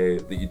 like,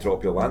 that you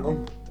drop your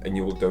lantern, and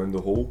you look down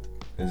the hole.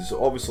 And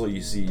so obviously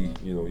you see,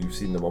 you've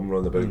seen the mum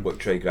run about, like,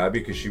 try grab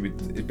you, because she would,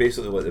 it's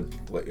basically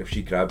like if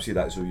she grabs you,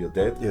 that's who you're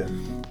dead. Yeah.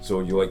 So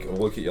you like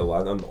look at your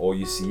lantern, all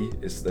you see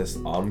is this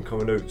arm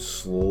coming out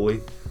slowly,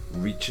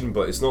 reaching,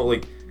 but it's not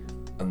like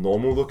a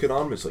normal looking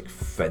arm. It's like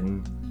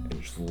thin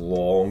and just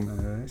long.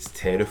 It's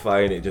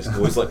terrifying. It just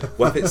goes like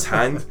with its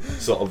hand,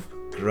 sort of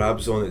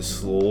grabs on it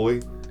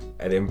slowly,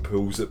 and then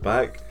pulls it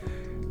back.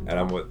 And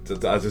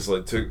I just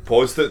like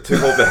paused it,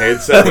 took off the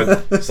headset, and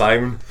went,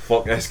 Simon,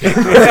 fuck this game,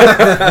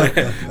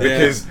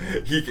 because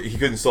he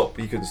couldn't stop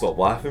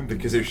laughing,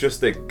 because it was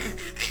just like,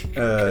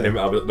 and then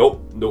I was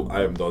like, nope,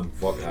 I am done,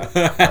 fuck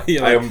that.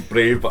 I am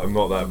brave, but I'm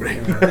not that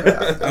brave.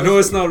 I know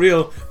it's not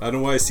real. I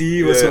know what I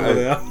see what's over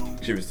there.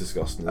 She was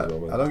disgusting as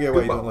well, man. I don't get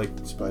why you don't like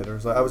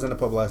spiders. Like, I was in a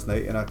pub last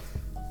night and I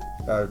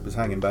was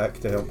hanging back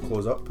to help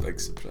close up. Big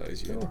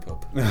surprise, you in the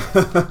pub.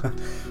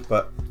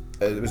 But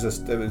It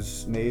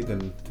was Nade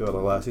and two other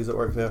lassies that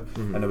worked there,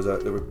 and they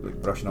were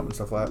like brushing up and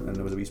stuff like that, and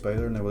there was a wee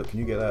spider, and they were like, "Can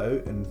you get that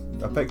out?"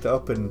 And I picked it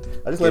up, and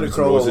I just let it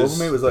crawl all over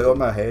me. It was like on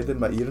my head and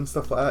my ear and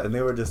stuff like that, and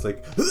they were just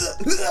like,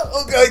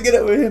 "Oh God, get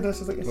it away!" And I was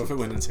just like, "What if it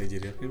went inside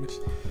your ear, Hamish?"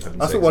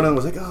 That's what one of them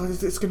was like, "Oh,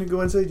 it's going to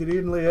go inside your ear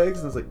and lay eggs,"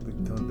 and I was like,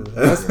 "Don't do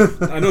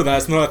that." I know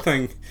that's not a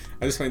thing.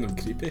 I just find them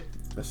creepy.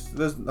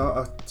 There's not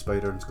a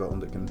spider in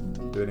Scotland that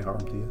can do any harm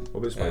to you.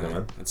 What about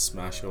Spider-Man? I'd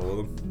smash all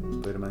of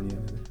them. Spider-Man, yeah.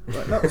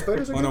 Maybe. No,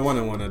 spiders are On a good.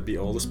 1-on-1, I'd beat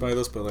all the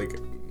spiders, but like,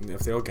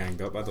 if they all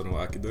ganged up, I don't know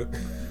what I could do.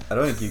 I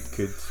don't think you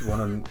could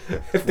one-on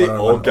If they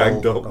all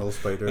ganged up. all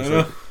spiders. I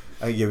know.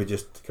 I think you would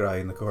just cry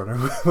in the corner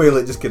while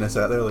it just kind of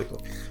sat there like.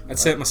 I'd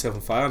set myself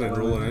on fire and then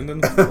roll an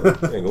end.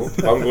 There you go.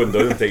 I'm going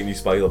down and taking these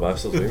spider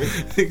bastards with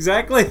me.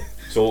 Exactly.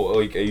 So,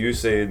 like, are you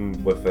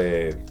saying with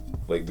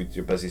with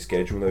your busy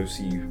schedule now,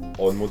 see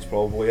onwards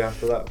probably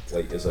after that?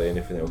 Like, is there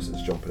anything else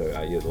that's jumping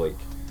out at you? Like,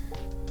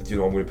 do you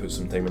know I'm going to put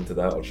some time into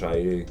that or try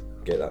to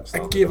get that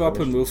started? I gave up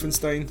on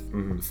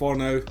Wolfenstein for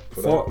now.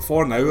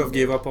 For now, I've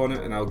gave up on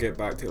it, and I'll get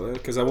back to it later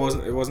because it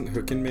wasn't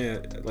hooking me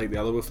like the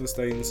other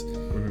Wolfensteins,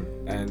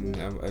 and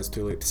it's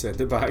too late to send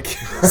it back.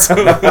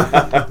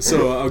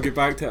 so I'll get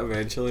back to it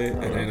eventually,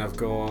 and then I've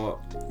got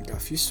a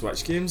few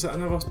Switch games that I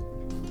never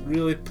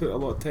really put a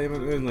lot of time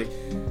into, and like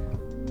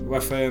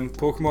with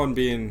Pokemon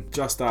being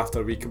just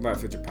after we come back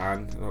from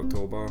Japan in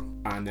October,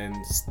 and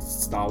then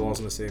Star Wars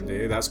on the same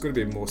day, that's going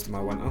to be most of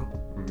my winter.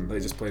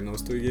 Like just playing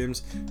those two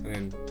games, and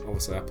then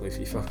obviously I play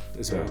FIFA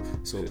as well.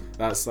 So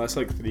that's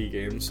like 3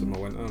 games for my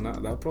winter, and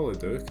that'll probably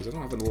do because I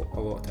don't have a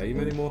lot of time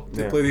anymore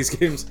to play these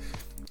games.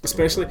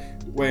 Especially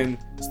when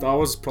Star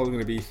Wars is probably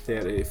going to be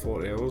 30 to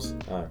 40 hours.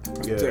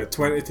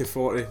 20 to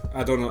 40.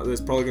 I don't know. There's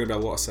probably going to be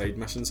a lot of side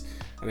missions.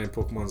 And then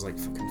Pokemon's like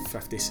fucking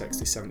 50,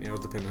 60, 70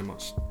 hours depending how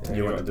much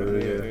you want to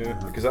do. Yeah.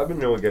 Because I've been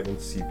really getting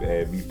to see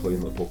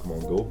replaying like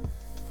Pokemon Go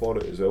for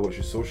it as well, which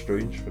is so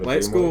strange. For a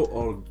Let's game go like,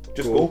 or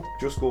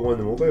just go on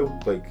the mobile,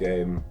 like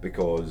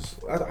because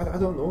I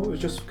don't know.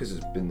 It's just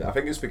because I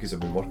think it's because I've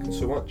been working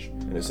so much,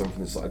 and it's something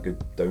that's like a good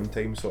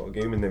downtime sort of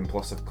game. And then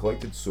plus I've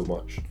collected so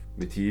much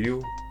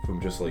material from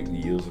just like the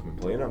years I've been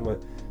playing it. I'm like,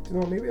 you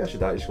know, maybe I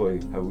should actually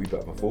have a wee bit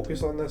of a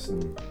focus on this.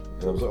 And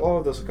I was like,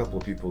 oh, there's a couple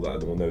of people that I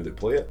know now that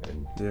play it.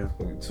 And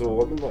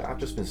so I've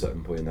just been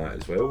sitting playing that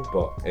as well.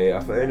 But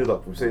I ended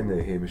up, I was saying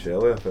to Hamish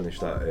earlier, I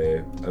finished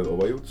that Outer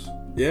Wilds.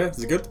 Yeah,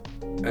 is it good?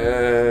 You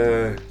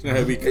know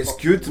how it's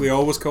good. We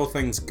always call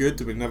things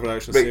good. We never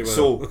actually say any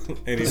So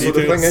details. the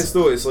thing is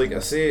though, it's like I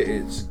say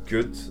it's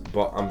good,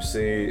 but I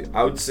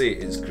would say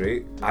it's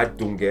great. I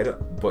don't get it,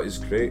 but it's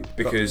great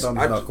because I'm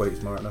not quite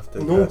smart enough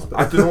to. No,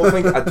 I do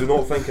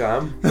not think I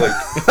am.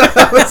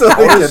 Like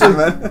honestly,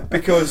 man.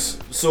 Because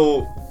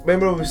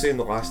remember I was saying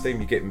the last time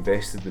you get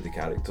invested with the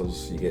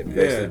characters, you get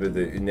invested with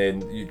it, and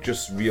then you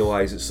just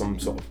realise it's some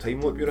sort of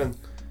time loop you're in.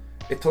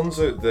 It turns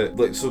out that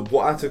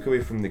what I took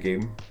away from the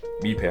game,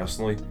 me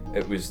personally,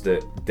 it was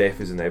that death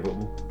is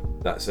inevitable.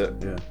 That's it.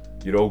 Yeah.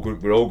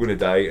 We're all going to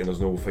die, and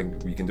there's no thing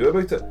we can do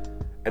about it.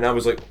 And I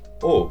was like,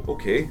 oh,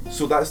 okay.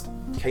 So that's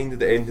kind of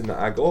the ending that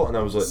I got, and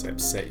I was like,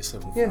 set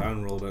yourself on fire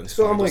and roll about.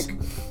 So I'm like,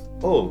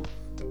 oh,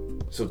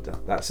 so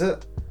that's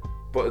it.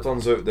 But it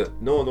turns out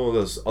that no,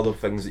 there's other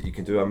things that you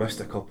can do. I missed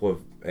a couple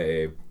of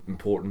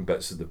important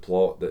bits of the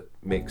plot that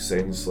make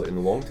sense, like in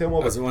the long term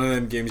of it. Is it one of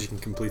them games you can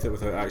complete it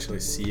without actually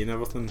seeing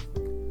everything?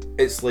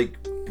 It's like,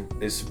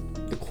 it's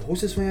the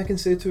closest thing I can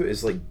say to it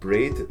is like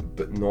Braid,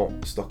 but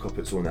not stuck up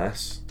its own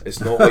ass. It's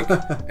not like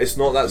it's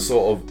not that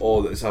sort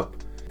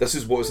of this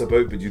is what it's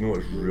about, but do you know what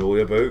it's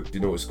really about? Do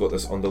you know it's got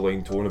this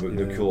underlying tone about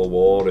nuclear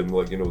war and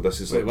like, you know,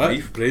 this is like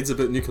grief. Braid's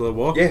about nuclear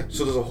war? Yeah,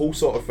 so there's a whole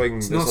sort of thing.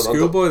 It's not a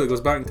schoolboy that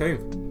goes back in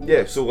time.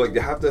 Yeah, so like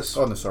they have this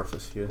on the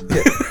surface, yeah.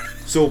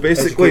 So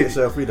basically,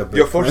 yourself, read a book,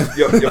 your first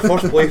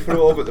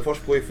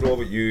playthrough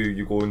of it,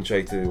 you go and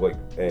try to like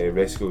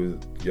rescue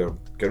your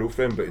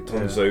girlfriend, but it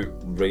turns out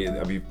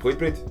have you played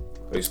Braid?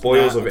 Like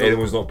spoilers if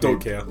anyone's not played.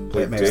 Don't care.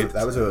 Played Braid.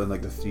 That was out on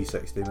like the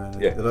 360, man.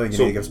 Yeah. I don't think you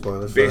So need to give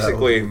spoilers.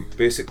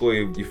 basically,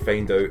 you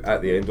find out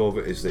at the end of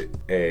it is that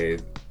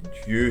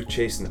you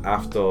chasing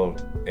after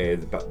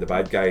the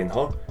bad guy and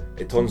her.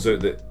 It turns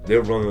out that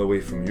they're running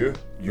away from you.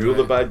 You're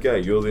the bad guy.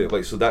 You're the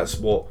like. So that's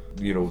what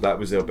that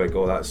was their big.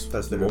 Oh, that's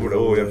the moment.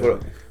 Oh, yeah, for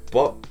it.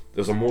 But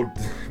there's a more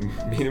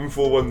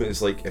meaningful one that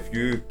is like if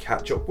you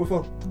catch up with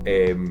her,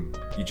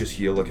 you just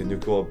hear like a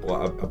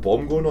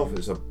bomb going off.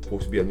 It's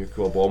supposed to be a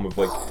nuclear bomb with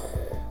like,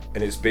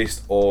 and it's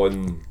based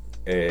on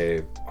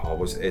it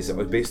was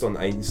based on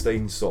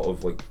Einstein's sort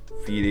of like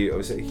theory.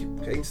 Was it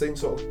Einstein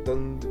sort of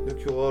done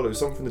nuclear? It was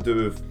something to do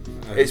with.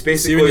 It's basically.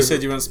 See when you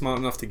said you weren't smart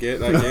enough to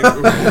get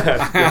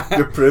that game.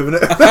 You're proving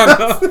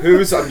it. Who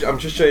was? I'm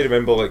just trying to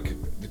remember like.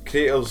 The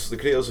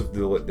creators of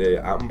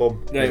the atom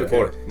bomb,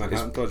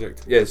 Manhattan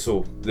Project. Yeah,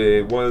 so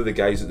one of the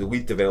guys, the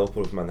lead developer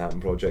of Manhattan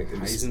Project,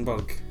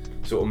 Heisenberg.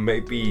 So it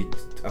might be,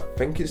 I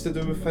think it's to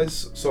do with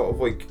his sort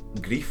of like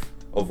grief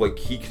of like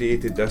he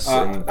created this.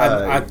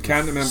 I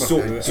can't remember.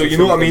 So you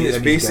know what I mean? It's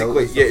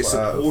basically it's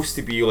supposed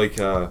to be like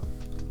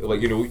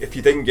like, you know, if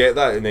you didn't get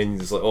that, and then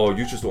it's like, oh,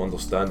 you just don't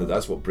understand that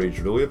that's what Braid's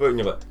really about, and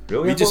you're like,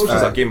 really? We I thought it was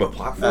just- just a game of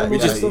platform. We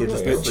Yeah, just you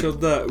just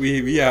butchered that.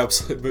 We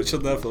absolutely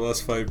butchered that for the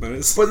last 5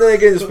 minutes. But then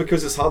again, it's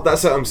because it's hard.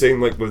 That's what I'm saying.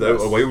 Like with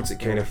Outer Wilds, it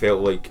kind of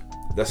felt like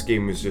this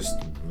game was just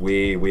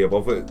way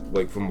above it,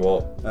 like from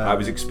what I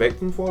was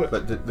expecting for it.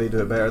 But did they do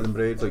it better than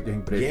Braid? Like, do you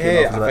think Braid Yeah, came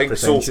off as I that think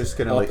so. pretentious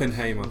kind of like...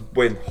 Oppenheimer.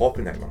 When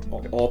Oppenheimer.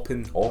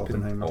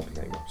 Oppenheimer.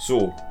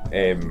 So,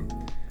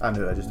 I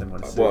knew it, I just didn't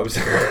want to say what I it.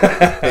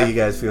 was How you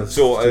guys feel?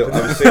 So I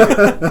was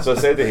saying, so I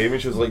said to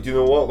Hamish, I was like, do you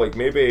know what? Like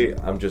maybe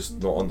I'm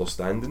just not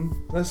understanding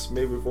this.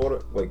 Maybe for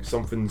it, like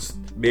something's.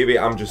 Maybe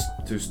I'm just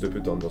too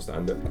stupid to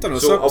understand it. I don't know.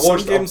 So some I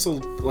watched games will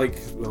like.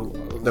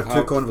 They're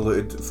too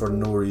convoluted for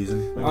no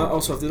reason.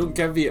 Also, if they don't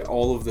give you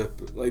all of the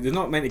like, they're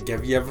not meant to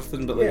give you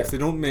everything. But like, Yeah. if they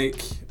don't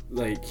make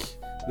like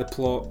the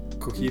plot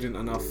coherent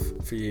enough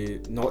for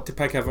you not to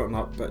pick everything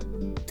up, but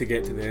to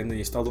get to the end and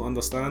you still don't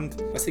understand,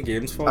 that's the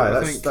game's fault.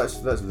 I think that's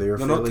their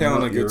they're not feeling,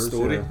 telling a good yours,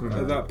 story yeah.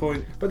 at that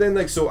point. But then,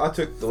 like, so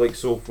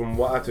from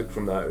what I took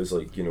from that, it was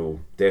like, you know,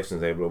 death's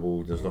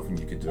inevitable. There's nothing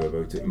you can do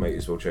about it. You might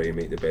as well try and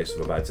make the best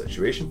of a bad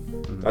situation.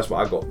 Mm-hmm. That's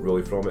what I got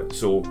really from it.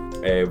 So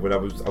when I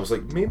was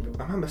like, maybe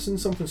am I missing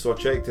something? So I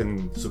checked,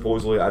 and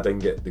supposedly I didn't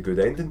get the good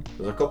ending.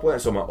 There's a couple of it,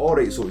 so I'm like, all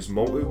right, so it's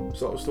multi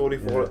sort of story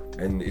for it,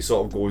 and it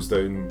sort of goes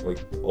down like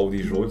all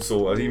these roads.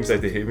 So I even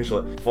said to Hamish,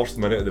 like, first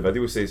minute of the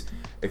video says,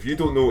 if you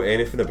don't know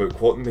anything about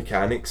quantum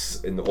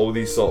mechanics and all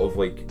these sort of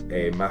like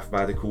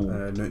mathematical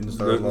Newton's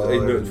third law.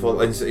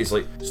 it's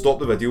like, stop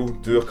the video,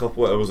 do a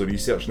couple of hours of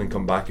research, and then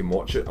come back and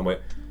watch it. I'm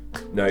like,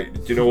 now, do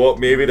you know what?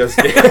 Maybe this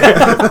game,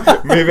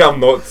 maybe I'm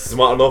not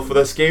smart enough for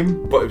this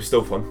game, but it was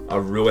still fun. I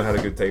really had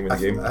a good time in the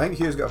game. I think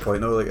Hugh's got a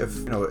point though. Like, if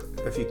you know,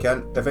 if you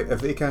can't,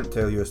 if they can't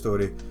tell you a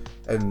story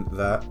in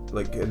that,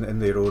 like in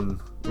their own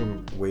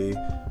way,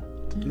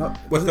 not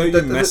Without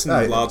you missing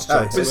large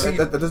chunks but of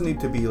it. that doesn't need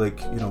to be like,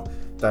 you know,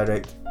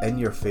 direct in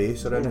your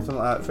face or anything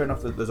like that. Fair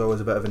enough that there's always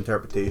a bit of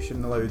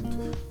interpretation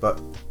allowed,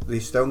 but they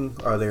still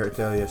are there to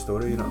tell you a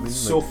story. You know what I mean?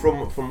 So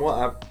from what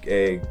I've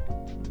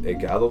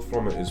gathered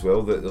from it as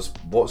well, that there's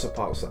lots of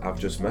parts that I've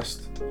just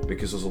missed,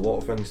 because there's a lot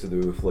of things to do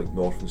with like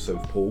North and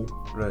South Pole,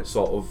 Right.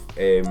 sort of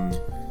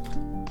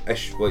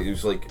ish. Like it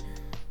was like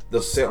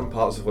there's certain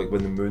parts of like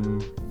when the moon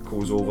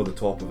goes over the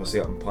top of a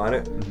certain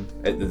planet,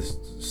 at the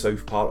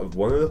south part of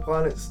one of the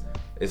planets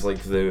is like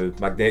the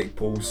magnetic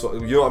pole. Sort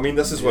of, you know what I mean?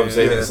 This is what I'm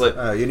saying. It's like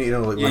you need to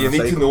know, like, you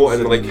need to know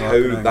and like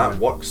how that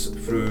works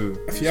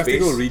through If you have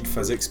space. to go read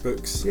physics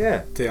books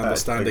Yeah. to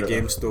understand a figure it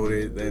game out.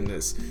 story, then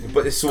it's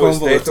But it's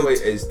convoluted.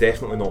 it's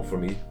definitely not for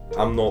me.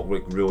 I'm not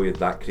like really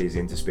that crazy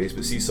into space,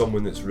 but see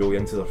someone that's really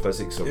into their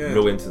physics or Yeah.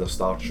 really into their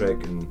Star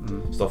Trek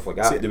and stuff like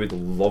that, See, they would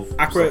love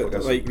I stuff quite like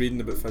this. like reading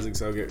about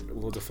physics. I'll get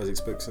loads of physics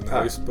books in the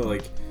Ah. house, but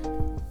like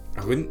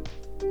I wouldn't.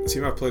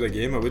 See, when I played a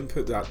game, I wouldn't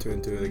put that two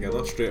and two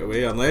together straight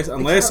away, unless I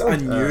Exactly.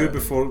 knew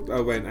before I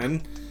went in. you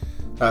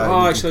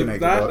Oh, can actually, connect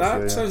the that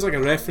dots, yeah. sounds like a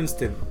reference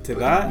to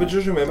that. But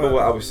just remember But-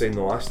 what I was saying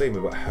the last time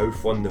about how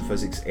fun the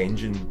physics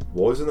engine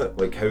was in it,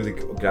 like how the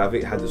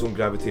gravity had its own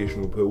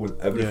gravitational pull and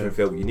everything Yeah.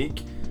 felt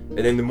unique.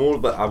 And then the more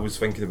that I was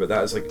thinking about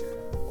that, it's like,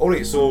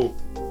 alright, so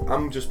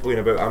I'm just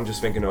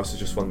thinking, oh, this is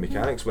just fun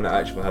mechanics, when it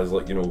actually has,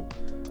 like, you know,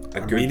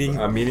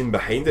 a meaning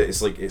behind it.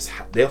 It's like it's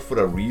there for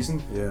a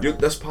reason. Yeah.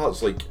 This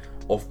part's like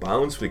off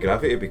balance with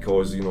gravity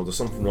because, you know, there's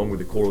something wrong with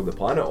the core of the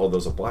planet, or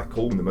there's a black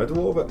hole in the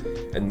middle of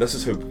it, and this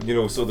is how, you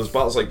know, so there's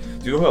parts like,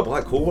 do you know how a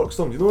black hole works,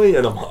 Tom? Do you know it?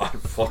 And I'm like,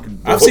 fucking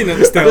I've don't. seen it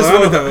in Stellar,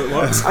 I know how it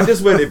works. I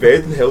just went to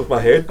bed and held my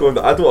head going,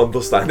 I don't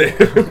understand it.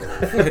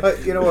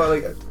 But you know what,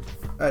 like,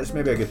 it's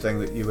maybe a good thing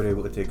that you were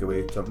able to take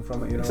away something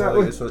from it. You know,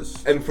 Exactly. Like, so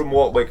it's And from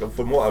what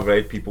I've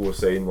read, people were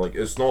saying, like,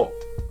 it's not,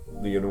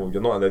 you know,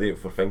 you're not an idiot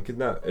for thinking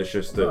that. It's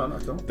just that No,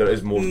 not at all. there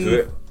is more to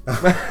it.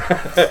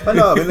 I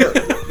know. I mean,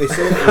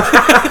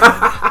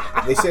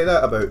 they say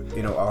that about,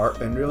 you know,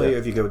 art, and really, Yeah.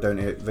 if you go down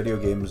to it, video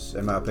games,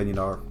 in my opinion,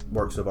 are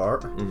works of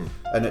art, Mm-hmm.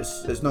 and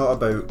it's not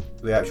about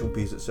the actual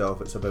piece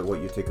itself; it's about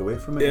what you take away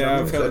from it. you know Yeah, what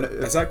I I've mean? heard. So,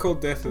 and Is that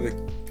called Death of the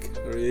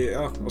Creator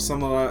or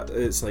something like that?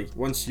 It's like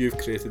once you've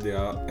created the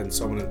art and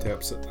someone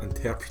interprets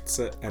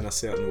it in a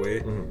certain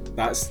way,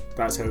 that's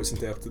how it's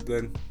interpreted.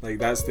 Then, like,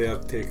 that's their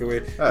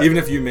takeaway. Aye. Even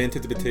if you meant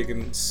it to be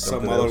taken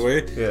some Something other else.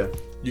 way, Yeah,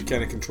 you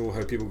kind of control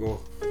how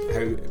people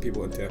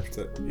interpret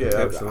it. Yeah,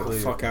 Interpret- absolutely. Oh,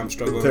 fuck, I'm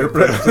struggling.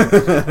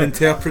 Interpret.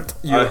 Interpret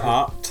your Aye.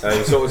 art.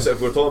 So if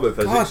we're talking about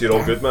physics, God you're all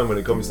damn. good, man, when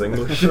it comes to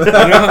English. I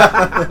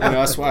know,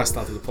 that's why I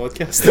started the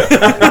podcast.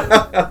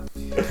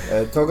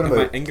 talking Am I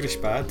about English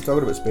bad?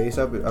 space,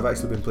 I've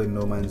actually been playing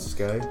No Man's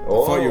Sky. I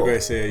thought you were Oh. going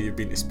to say you've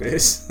been to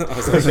space. I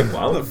was like,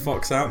 Wow. what the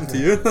fuck's happened to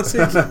you this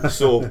week?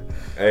 So,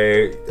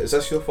 is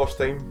this your first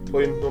time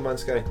playing No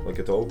Man's Sky, like,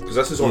 at all? Because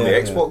this is on Yeah, the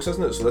yeah. Xbox,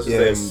 isn't it? So this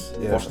Yes, is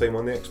the yeah. first time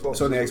on the Xbox.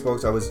 So on the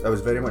Xbox, I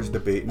was very much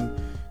debating,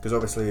 because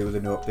obviously with the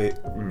new update,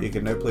 you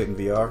can now play it in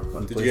VR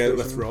on Did PlayStation. you get it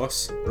with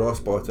Ross? Ross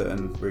bought it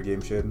and we're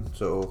game sharing,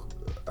 so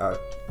I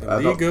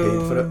not Illegal.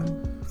 paid for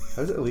it.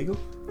 How's it illegal?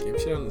 Game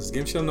sharing? Is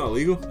game sharing not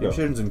illegal? Game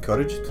sharing's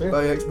encouraged Yeah.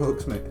 by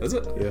Xbox, mate. Is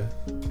it? Yeah.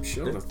 I'm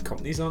sure the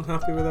companies aren't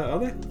happy with that, are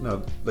they?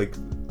 No, like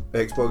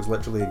Xbox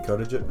literally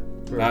encourage it.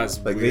 That's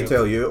Like weird. they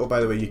tell you, oh, by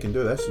the way, you can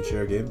do this and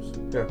share games.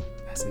 Yeah.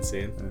 That's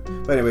insane.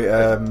 But anyway,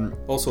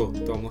 Also,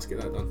 Dom, let's get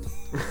that done.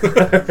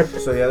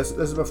 so yeah, this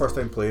is my first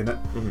time playing it.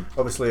 Mhm.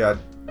 Obviously, I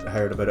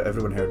heard about it.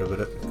 Everyone heard about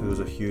it because it was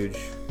a huge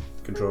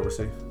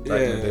controversy back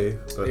in the Yeah. day.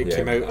 But It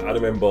came out I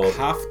remember.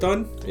 half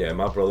done. Yeah,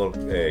 my brother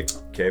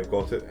Kev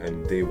got it,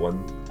 and day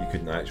one you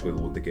couldn't actually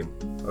load the game.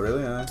 oh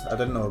really? I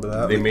didn't know about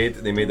that. They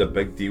Like, made a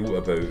big deal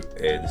about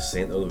the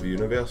centre of the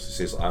universe. It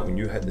says when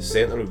you hit the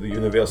centre of the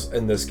universe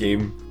in this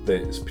game,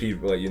 that it's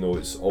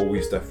it's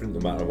always different no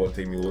matter what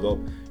time you load up.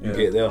 You Yeah.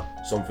 get there,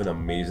 something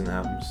amazing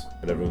happens,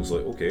 and everyone's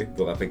like, okay.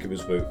 But I think it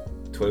was about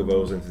 12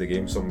 hours into the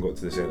game, someone got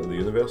to the centre of the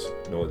universe,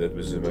 and all it did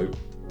was zoom out.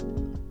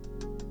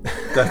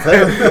 that's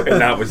it.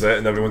 And that was it,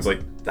 and everyone's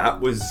like, that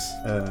was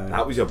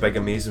Uh, your big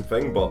amazing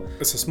thing, but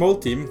It's a small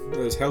team. It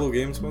was Hello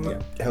Games, wasn't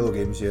it? Hello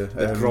Games, yeah.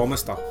 They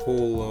promised a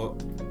whole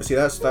lot. See,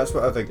 that's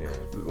what I think. Yeah.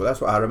 Well, that's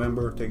what I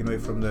remember taking away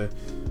from the,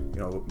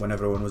 when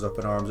everyone was up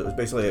in arms. It was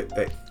basically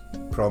it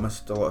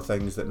promised a lot of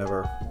things that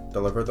never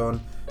delivered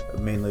on.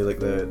 Mainly like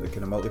the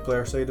kind of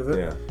multiplayer side of it.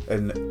 yeah,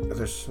 And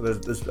there's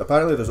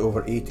apparently there's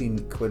over 18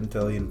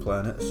 quintillion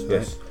planets. Right?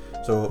 yes.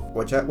 So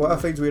what I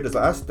find weird is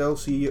that I still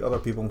see other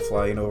people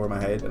flying over my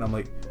head, and I'm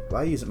like,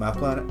 why is it my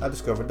planet? I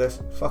discovered this.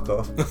 Fuck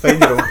off. Find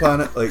your own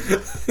planet. Like,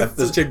 if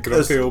Such a grumpy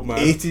there's old man.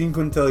 18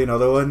 quintillion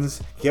other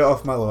ones. Get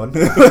off my lawn.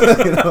 You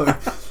know?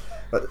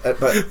 But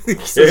Get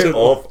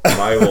off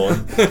my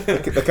lawn.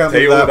 there can't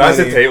be that That's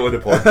the many. title of the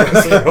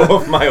podcast. Get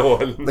off my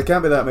lawn. There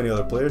can't be that many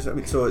other players. I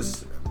mean, so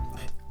it's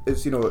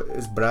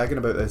it's bragging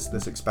about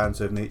this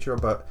expansive nature,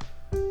 but.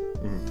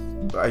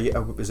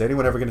 Is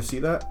anyone ever going to see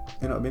that?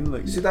 You know what I mean?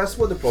 Like, See, that's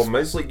what the problem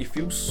is. Like, you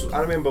feel. I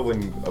remember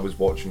when I was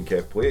watching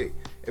Kev play,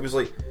 it was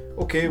like,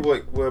 okay,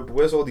 like,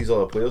 where's all these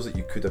other players that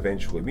you could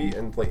eventually meet,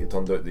 and like it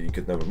turned out that you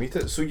could never meet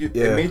it. So it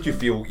made you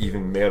feel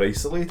even more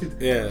isolated.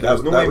 Yeah. There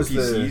was no That was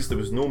NPCs, there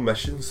was no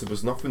missions, there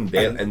was nothing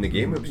there in the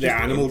game. It was The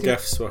just animal empty.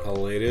 gifs were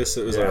hilarious.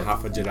 It was Yeah. like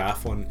half a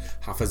giraffe on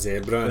half a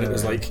zebra, and it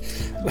was like,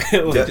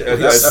 that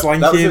was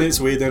slinking it. its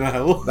way down a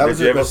hill. that was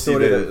Did you the ever see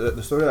story. the-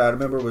 The story that I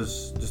remember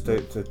was just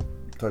to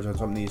touch on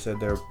something that you said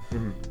there.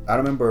 Mhm. I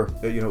remember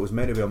that, it was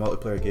meant to be a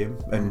multiplayer game,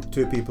 and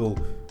two people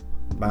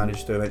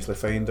managed to eventually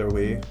find their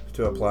way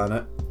to a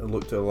planet and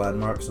looked at the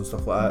landmarks and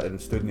stuff like that, and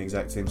stood in the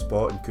exact same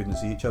spot and couldn't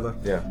see each other.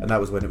 Yeah. And that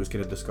was when it was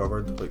kind of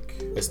discovered, like,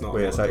 It's not.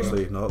 wait, it's multiplayer.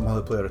 actually not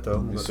multiplayer at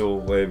all.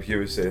 So he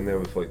was saying there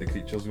with like the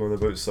creatures going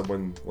about,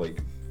 someone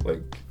like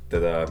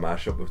did a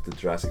mashup with the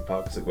Jurassic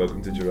Park. It's like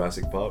Welcome to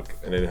Jurassic Park,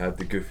 and then it had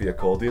the goofy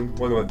accordion.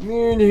 One went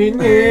 "Nee, nee,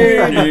 nee,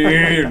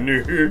 nee,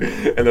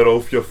 nee," and they're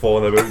all you're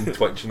falling about and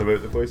twitching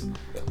about the place.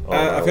 Oh,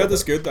 I've heard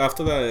it's good.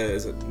 After that,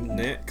 is it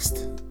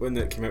Next? When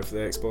it came out for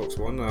the Xbox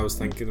One, I was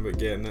thinking about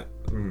getting it.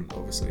 Mm.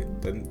 Obviously,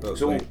 didn't. But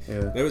So- like,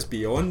 Yeah. now it's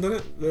Beyond, isn't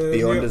it? The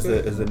Beyond new is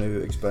update? the new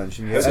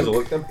expansion. How's Yeah. it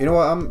look then? You know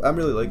what? I'm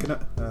really liking it.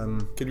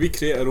 Could we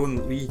create our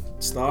own wee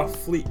star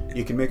fleet?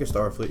 You can make a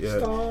Starfleet.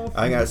 Yeah.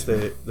 I think that's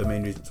the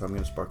main reason. So I'm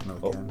going to spark another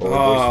Oh, can.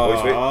 oh.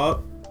 boys,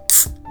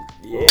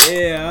 wait.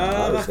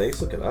 Yeah. That is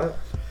nice. Look at that.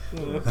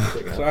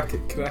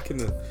 Cracking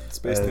the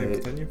space-time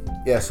continue.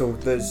 Yeah, so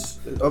there's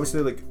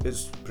obviously like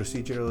it's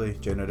procedurally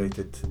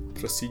generated.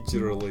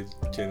 Procedurally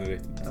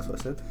generated. That's what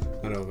I said.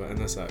 I know, but in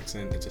this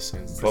accent, it just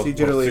sounds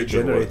Procedurally procedurally.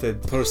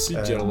 generated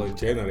procedurally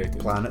generated.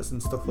 planets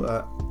and stuff like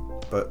that.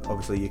 But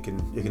obviously you can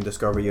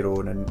discover your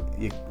own, and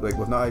you like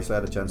we've not actually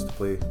had a chance to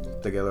play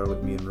together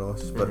like me and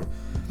Ross, but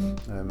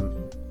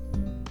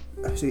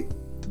see.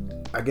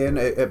 Again,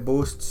 it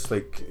boasts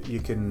like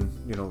you can,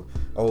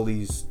 all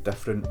these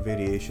different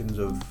variations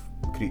of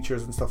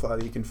creatures and stuff like that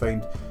that you can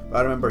find. But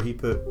I remember he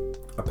put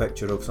a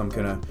picture of some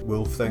kind of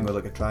wolf thing with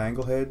like a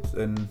triangle head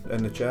in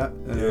the chat,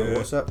 in the Yeah.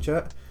 WhatsApp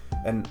chat.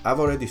 And I've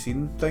already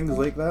seen things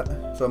like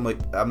that, so I'm like,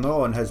 I'm not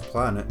on his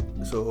planet,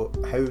 so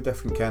how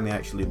different can they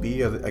actually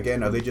be? Are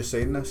they just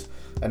saying this?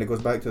 And it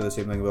goes back to the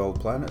same thing with all the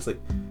planets. Like,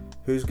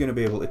 who's going to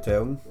be able to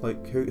tell?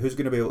 Like, who's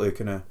going to be able to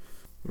kind of,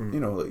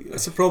 like,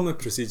 It's a problem with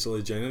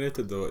procedurally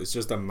generated though. It's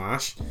just a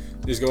mash.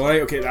 You just go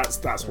right, okay,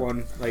 that's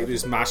one. Like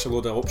just mash a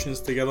load of options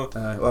together.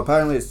 well,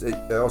 apparently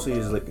it also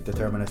uses like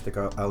deterministic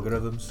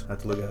algorithms. I had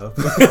to look it up.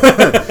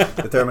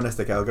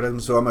 Deterministic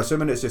algorithms. So I'm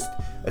assuming it's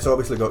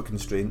obviously got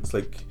constraints.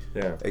 Like,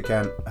 Yeah. it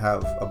can't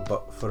have a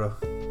butt for a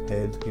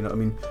head. You know what I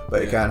mean?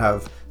 But it Yeah. can't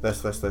have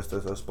this,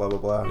 blah blah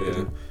blah. Yeah.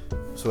 And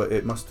so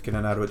it must kind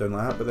of narrow it down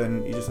like that. But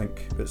then you just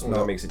think it's Well, not.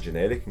 that makes it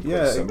generic and quite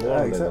Yeah, similar, and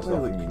then exactly,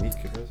 there's nothing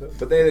unique about it.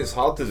 But then it's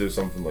hard to do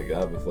something like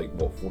that with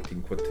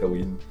 14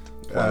 quintillion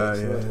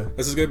planets. yeah.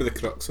 This is going to be the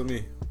crux for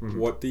me. Mhm.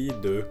 What do you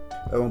do?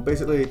 Well,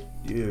 basically,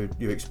 you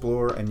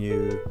explore and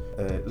you.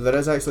 There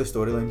is actually a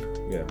storyline.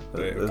 Yeah.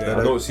 Right, There- okay. there I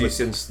is- noticed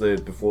since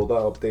before that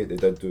update, they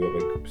did do a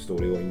big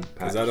storyline patch.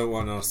 Because I don't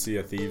want to see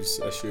a Thieves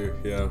issue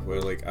here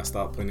where like I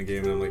start playing the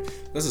game and I'm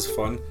like, this is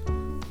fun,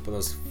 but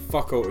there's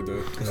fuck all to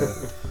do.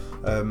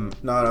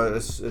 No,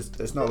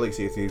 it's not like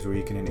Sea of Thieves where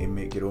you can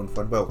make your own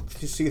fun. Well,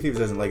 Sea of Thieves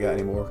isn't like that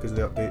anymore because of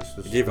the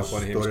updates. You gave up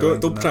on Hamish.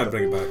 Don't try and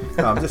bring it back.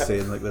 No, I'm just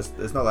saying, like,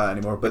 it's not that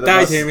anymore. But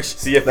Died Hamish.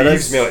 Sea of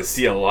Thieves, me like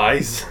Sea of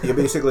Lies. You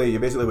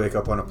basically wake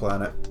up on a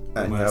planet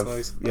and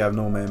lies. you have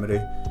no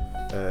memory,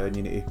 and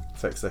you need to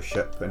fix this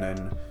ship. And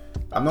then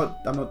I'm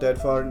not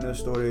dead far into the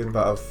story,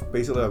 but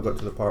I've got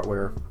to the part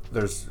where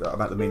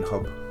I'm at the main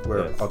hub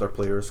where other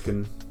players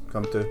can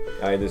come to.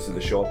 Aye, this is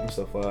the shop and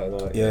stuff like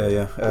that.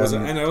 Yeah. Was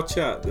it in our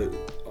chat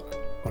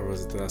or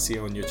was it, did I see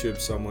on YouTube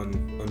someone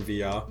on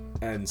VR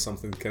and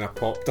something kind of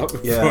popped up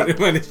in front of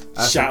him and he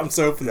shat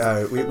himself?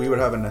 We were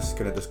having this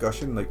kind of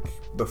discussion like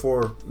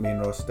before me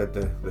and Ross did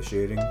the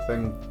sharing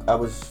thing. I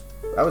was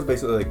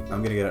basically like,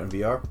 I'm gonna get it in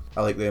VR.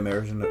 I like the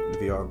immersion that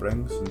VR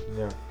brings. And,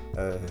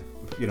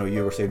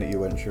 you were saying that you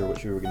weren't sure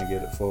what you were going to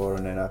get it for,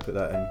 and then I put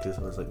that in because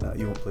I was like, nah,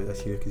 you won't play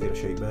this here because you're a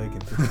shite bag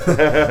and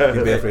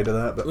you'd be afraid of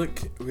that. But look,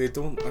 I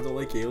don't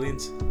like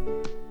aliens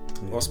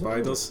or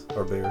spiders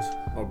or bears.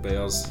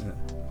 Yeah.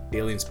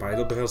 Alien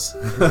spider bears.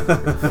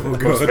 Oh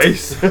god.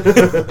 Space.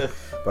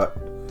 But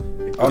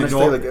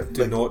honestly,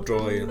 do not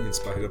draw alien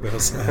spider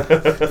bears.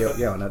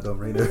 yeah, on that dumb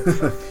right now.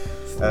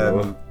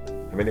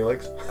 How many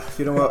legs?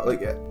 You know what?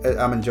 Like,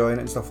 I'm enjoying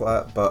it and stuff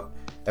like that, but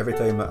every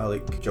time that I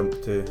like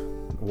jump to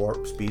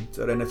warp speed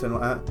or anything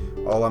like that,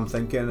 all I'm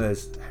thinking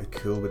is how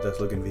cool would this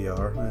look in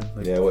VR, man?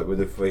 Like, what would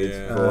the fades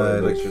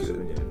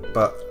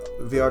but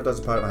VR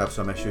does apparently have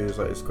some issues,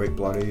 like it's quite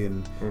blurry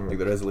and like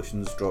the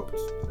resolution's dropped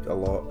a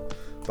lot.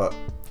 But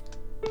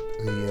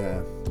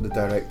the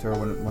director,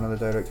 one of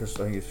the directors,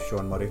 I think it's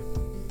Sean Murray,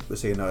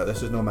 was saying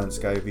this is No Man's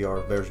Sky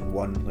VR version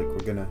 1, like we're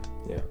gonna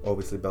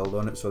obviously build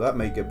on it, so that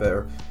might get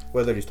better.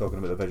 Whether he's talking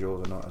about the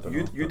visuals or not, I don't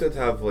know. You did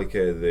have like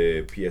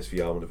the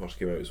PSVR when it first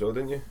came out as well,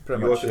 didn't you?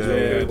 Pretty much,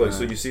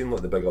 so you've seen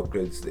like the big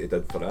upgrades that he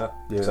did for that.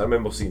 Because I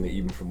remember seeing it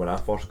even from when I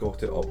first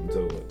got it up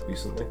until like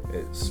recently.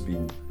 It's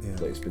been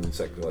it's been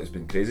sick, like, it's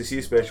been crazy. See,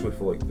 especially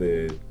for like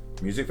the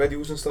music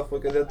videos and stuff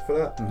like I did for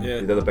that.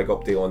 They did a big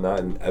update on that,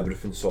 and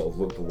everything sort of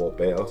looked a lot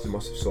better. They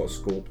must have sort of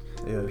scoped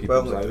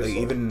people's eyes. Like,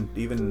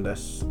 even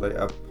this, like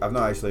I've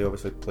not actually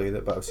obviously played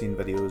it, but I've seen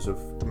videos of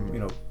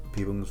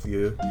people's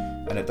view,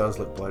 and it does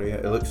look blurry.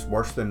 It looks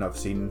worse than I've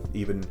seen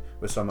even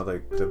with some of the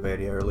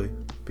very early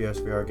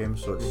PSVR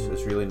games. So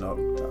it's really not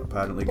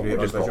apparently great.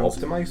 Just not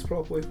optimised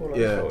properly for it.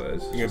 Yeah, it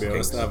is. I'm gonna be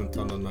honest, I haven't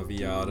turned on my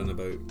VR in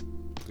about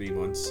 3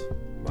 months.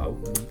 Wow.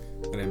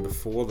 And then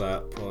before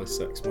that, probably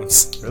 6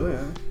 months. Really?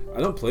 Yeah. I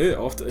don't play it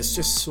often. It's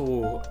just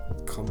so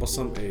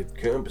cumbersome to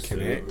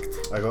connect.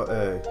 I got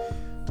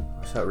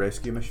what's that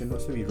rescue mission?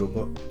 What's the wee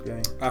robot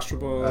guy?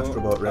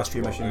 Astrobot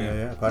rescue mission.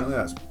 Yeah. Apparently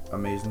that's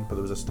amazing. But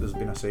there's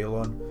been a sale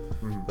on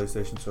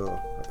PlayStation, so I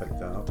picked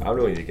that up. I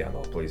really need to get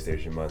another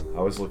PlayStation, man.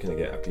 I was looking to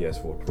get a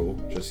PS4 Pro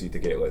just to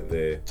get like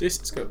the.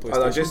 Jason's got a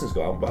PlayStation. Jason's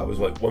got one, but I was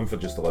like one for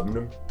just the living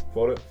room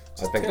for it.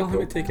 Just tell him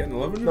to take it in the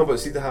living room. No, but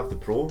see, to have the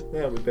Pro, it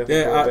would be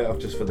better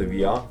just for the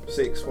VR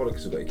sakes for it,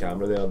 because we've got a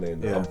camera there,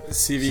 and then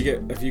see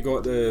if you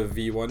got the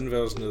V1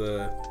 version of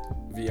the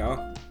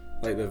VR,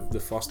 like the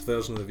first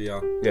version of the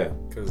VR,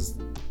 because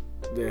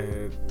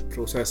the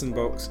processing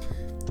box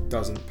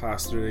doesn't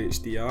pass through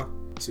HDR,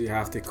 so you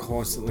have to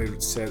constantly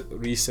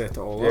reset it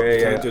all up. You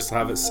can't just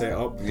have it set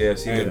up. Yeah,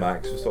 see, the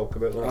Max was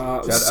talking about that.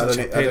 I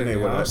don't know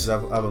what it is.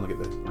 I've only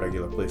got the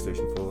regular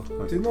PlayStation 4.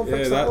 Did not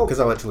fix that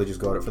because I literally just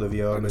got it for the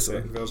VR. And the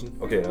second version.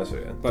 Okay, that's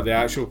right. Yeah. But the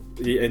actual,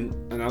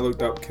 and I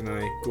looked up, can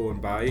I go and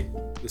buy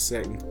the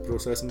second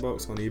processing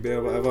box on eBay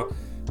or whatever?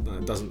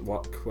 And it doesn't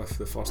work with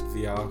the first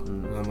VR.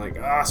 And I'm like,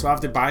 so I have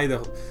to buy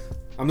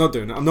I'm not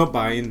doing it. I'm not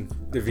buying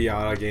the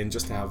VR again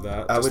just to have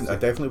that. I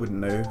definitely wouldn't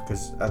now,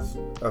 because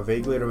I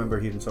vaguely remember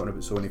hearing something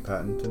about Sony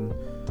patenting.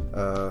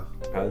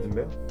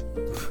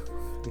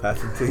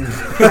 Patenting.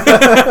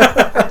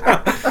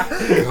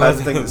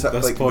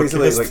 Like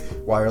basically like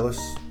wireless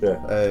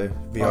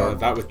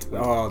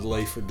VR.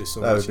 Life would be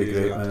so much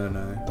easier. I don't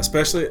know.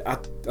 Especially, I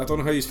don't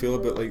know how you feel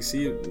about like,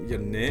 see your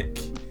neck.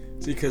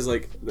 See, because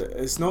like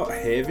it's not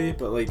heavy,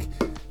 but like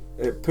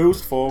it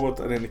pulls forward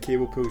and then the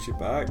cable pulls you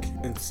back,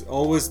 and it's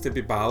always to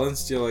be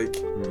balanced. You're like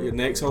your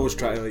neck's always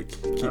trying to like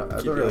keep.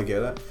 I don't really get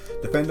that.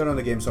 Depending on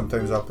the game,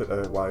 sometimes I'll put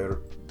a wire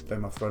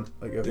down my front,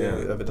 like if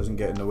it doesn't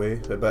get in the way.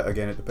 But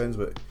again, it depends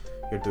what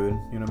you're doing.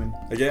 You know what I mean?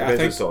 Again, I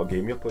think the sort of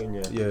game you're playing.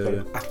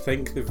 Yeah. I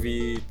think the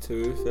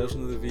V2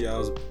 version of the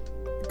VR's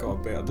got a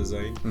better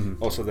design.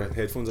 Also, the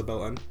headphones are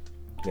built in.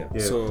 Yeah.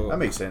 So that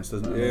makes sense,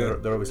 doesn't it? Yeah. I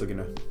mean, they're obviously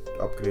going to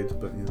upgrade,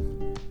 but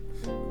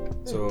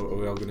So are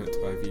we all going to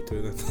buy V2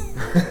 then?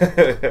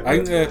 I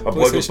think the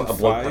PlayStation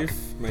 5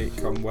 might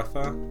come with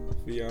a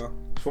VR.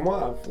 From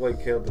what I've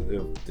heard, that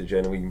the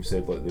generally even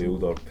said like the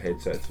older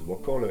headsets would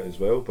work on it as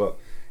well, but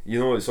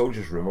it's all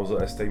just rumours at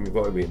this time. We've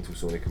got to wait until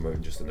Sony come out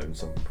and just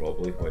announce something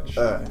properly, which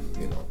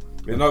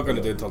they're not going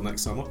to do it until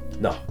next summer.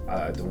 No,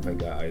 I don't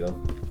think that either.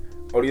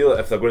 Or either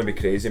if they're going to be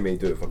crazy, they may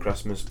do it for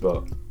Christmas,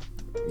 but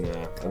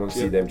nah, I don't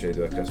see them trying to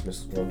do a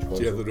Christmas launch console.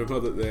 Do you have the rumour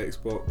that the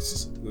next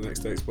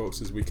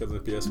Xbox is weaker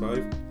than the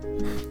PS5?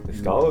 The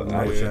Scarlet?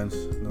 No chance.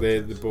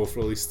 They both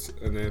released,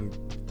 and then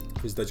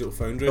was Digital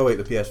Foundry. Oh wait,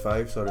 the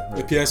PS5. Sorry.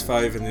 The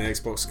PS5 and the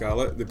Xbox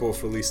Scarlet, they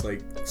both released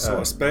like sort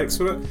of specs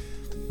for it,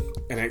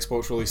 and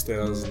Xbox released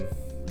theirs, and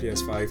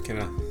PS5 kind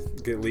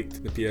of get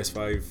leaked. The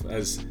PS5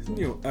 is,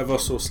 you know, ever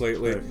so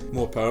slightly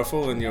more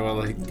powerful, and you're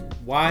like,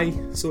 why?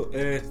 So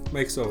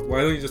Microsoft,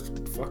 why don't you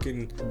just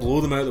fucking blow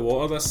them out of the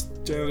water this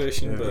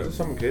generation? Yeah. Is it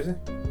something crazy?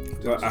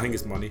 But I think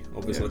it's money,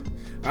 obviously.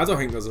 I don't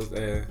think there's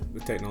the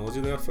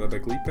technology there for a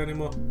big leap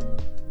anymore.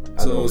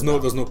 So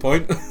there's no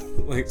point.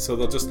 Like, so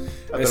they're just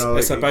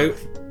it's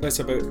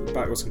about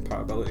backwards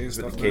compatibility and It's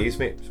stuff. about the Ks,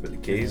 mate. It's about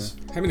the Ks.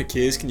 How many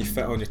Ks can you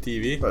fit on your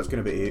TV? But it's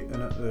going to be 8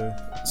 in it. You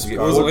get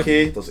Supposedly.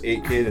 4K, there's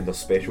 8K, then there's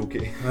special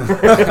K.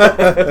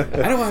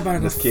 I don't want to buy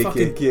another There's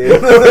fucking.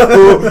 KKK.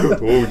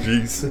 Oh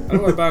jeez. I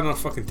don't want to buy another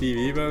fucking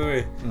TV, by the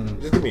way.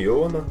 Just give me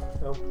your one then.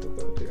 No,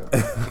 I'll take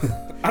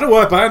that. I don't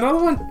want to buy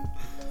another one.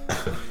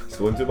 It's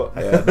going to, but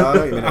Yeah, no, I know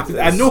what you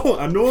mean.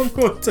 I know I'm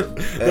going to.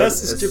 That's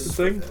the it's- stupid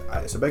thing.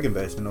 It's a big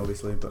investment,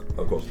 obviously, but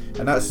of course.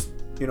 and that's,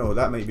 you know,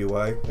 that might be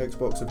why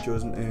Xbox have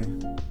chosen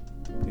to,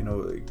 you know,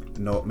 like,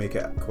 not make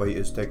it quite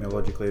as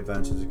technologically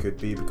advanced as it could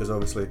be, because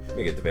obviously,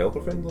 Make it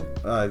developer friendly.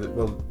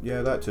 well,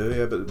 yeah, that too,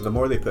 yeah, but the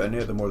more they put in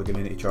it, the more they're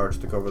going to need to charge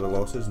to cover the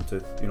losses and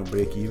to, you know,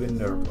 break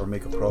even or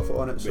make a profit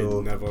on it. They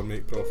So, never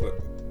make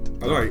profit.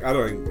 I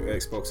don't think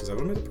Xbox has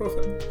ever made a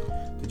profit.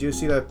 did you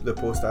see the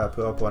post that I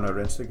put up on our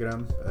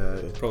Instagram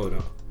Probably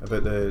not.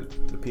 about the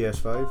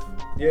PS5?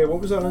 Yeah, what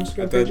was that on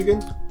Instagram I page did.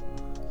 again?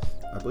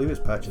 I believe it's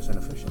Patches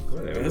Unofficial.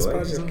 It is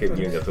Patches Keep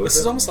you on your toes. This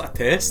is almost like a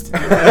test.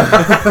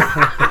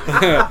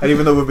 And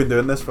even though we've been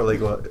doing this for like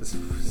what, it's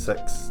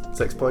six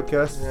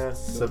podcasts, Yeah.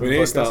 7 We need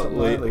to podcasts, start something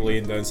like that, like-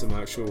 laying down some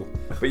actual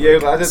But yeah,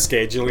 I did.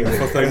 scheduling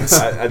for things.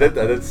 I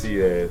did see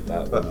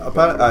that. But one.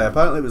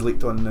 apparently it was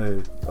leaked on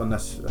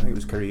this, I think it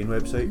was Korean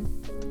website,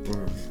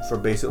 Mm. for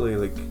basically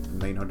like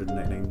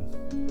 999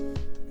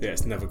 Yeah,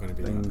 it's never going to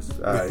be things.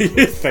 that.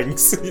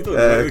 Things. You don't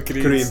know the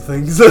Korean Koreans.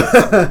 things.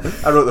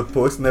 I wrote the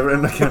post and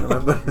everything, I can't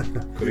remember.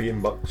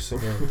 Korean bucks.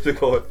 What do you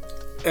call it?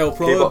 It'll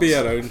probably be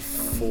K-bucks. around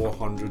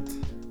 400.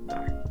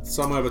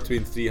 Somewhere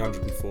between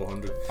 300 and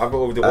 400. I've got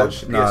over to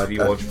watch nah,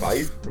 PS3 Watch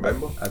 5,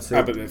 remember? I'd say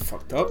Ah, but they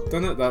fucked up,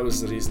 didn't it? That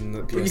was the reason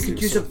that But you PS3 could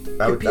was use so-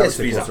 a I would say PS3 as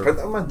a closer.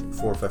 printer, man.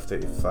 450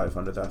 to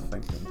 500, I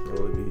think would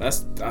probably be.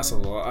 That's a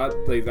lot.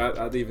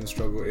 I'd even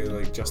struggle to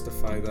like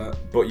justify that.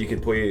 But you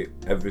could play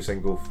every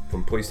single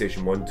from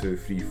PlayStation 1, 2,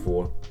 3,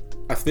 4.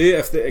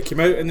 If it came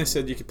out and they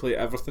said you could play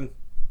everything,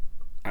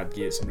 I'd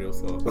give it some real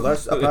thought. Well,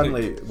 that's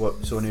apparently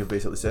what Sony have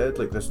basically said.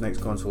 Like, this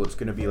next console, it's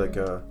going to be like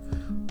a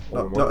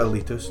not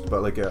elitist,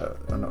 but like a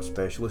not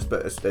specialist,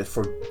 but it's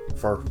for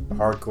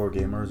hardcore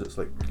gamers. It's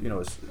like, you know,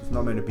 it's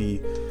not meant to be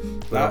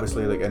That-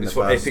 obviously like in It's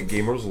the for past. epic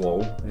gamers,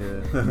 lol.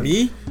 Yeah.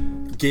 Me,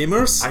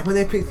 gamers. I'm an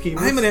epic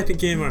gamer. I'm an epic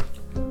gamer.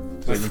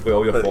 So you can play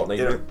all your But, Fortnite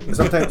you know,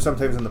 now.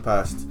 sometimes in the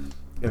past,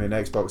 I mean,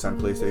 Xbox and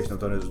PlayStation have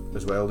done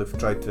as well. They've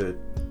tried to,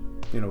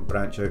 you know,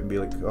 branch out and be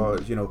like, oh,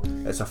 you know,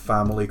 it's a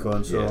family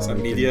console. Yeah, it's a you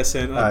media can,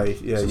 centre. Aye,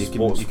 yeah, It's a you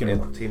sports can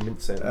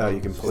entertainment centre. you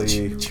can play.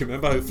 Do you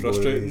remember how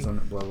frustrating Blu-rays on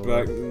it, blah, blah, blah.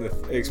 back in the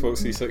Xbox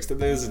 360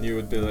 days, and you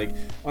would be like,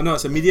 oh no,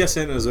 it's a media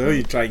centre as well.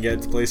 You try and get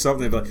it to play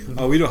something, they'd be like,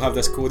 oh, we don't have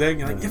this codec.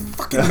 You're like, you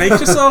fucking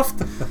Microsoft.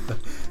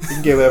 You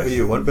can get whatever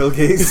you want, Bill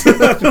Gates.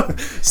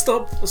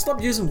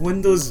 Stop using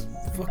Windows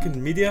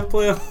fucking media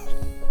player.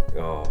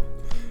 Oh.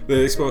 The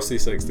Xbox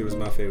 360 was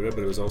my favourite,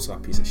 but it was also a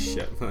piece of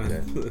shit,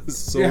 man. It's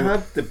so They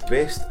had the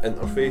best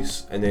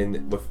interface, and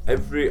then with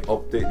every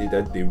update they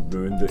did, they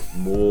ruined it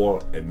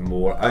more and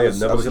more. I have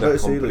never was seen about a to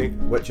say, company.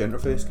 like, which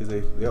interface, because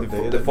they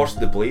updated The it. first,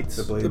 the Blades.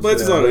 The Blades. the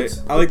Blades is yeah.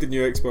 alright. I like the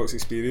new Xbox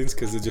experience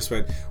because they just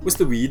went, what's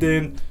the Wii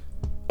doing?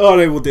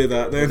 Alright, we'll do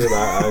that then. Do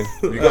that, aye.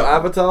 You got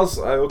avatars?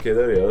 Aye, okay,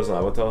 there he is, an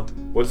avatar.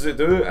 What does it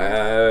do?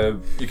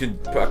 You can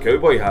put a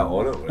cowboy hat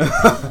on it.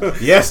 Right?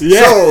 Yes,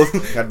 Yeah. sold.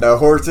 Got the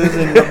horses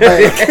in the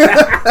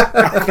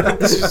back.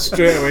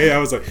 Straight away, I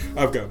was like,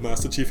 I've got a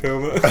Master Chief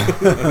helmet.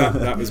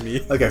 And that was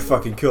me. Look how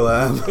fucking cool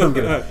I am. I'm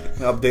gonna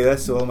update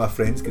this so all my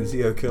friends can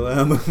see how cool I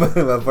am with my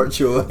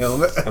virtual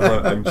helmet.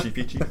 I'm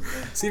cheapy cheap.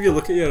 See, if you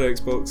look at your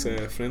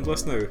Xbox friend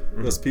list now,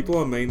 there's people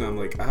on mine that I'm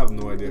like, I have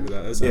no idea who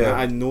that is. Yeah. And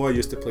I know I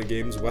used to play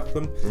games with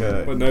them.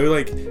 Yeah. But now,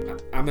 like,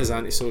 I'm as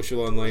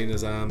antisocial online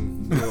as I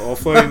am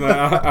offline.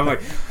 Like, I'm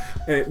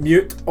like,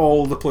 mute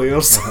all the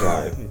players.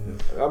 Aye.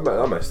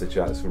 I miss the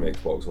chats from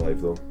Xbox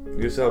Live though.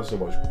 We used to have so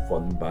much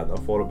fun banter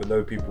for it, but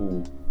now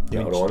people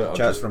that are on it are Chats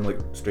just, from like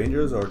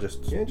strangers or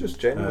just yeah, just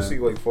generally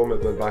like from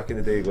it. But back in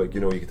the day, like, you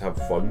know, you could have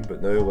fun,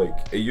 but now like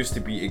it used to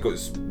be,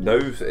 now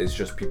it's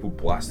just people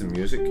blasting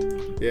music.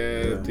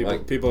 Yeah,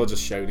 people are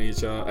just shouting at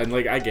each other, and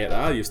like I get that.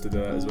 I used to do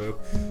that as well.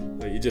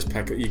 Like you just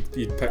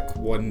you'd pick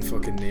one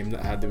fucking name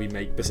that had the wee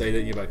mic beside it,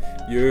 and you'd be like,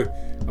 "You,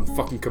 I'm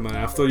fucking coming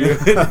after you."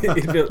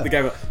 The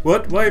guy would,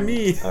 "What? Why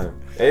me?"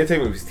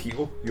 Anytime it was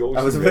Tito, you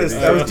always.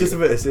 I was just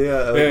about to say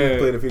that. I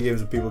played a few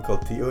games with people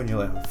called Tito, and you're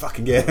like, oh,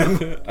 fucking get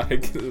him. I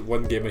think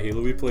one game of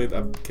Halo we played,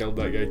 I killed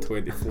that guy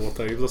 24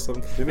 times or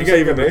something. Did I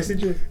he even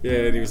message you? Yeah,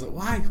 and he was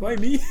like, why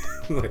me?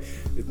 Like,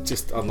 it's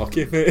just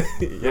unlucky, mate.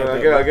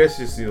 I guess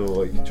just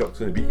like Chuck's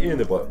gonna beat you in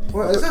the butt.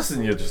 What is this?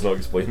 And you're just not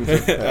explaining.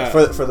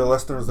 For the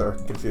listeners that are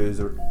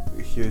confused,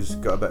 Hugh's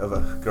got a bit of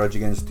a grudge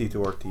against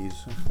Tito Ortiz,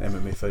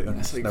 MMA fighter.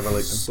 That's like never liked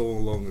him. so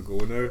long ago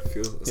now. It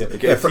feels Yeah,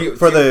 like, yeah,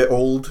 for the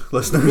old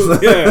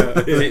listeners.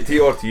 yeah. T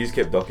Ortiz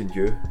kept ducking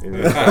you.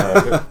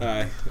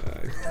 Aye,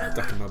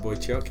 ducking my boy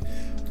Chuck.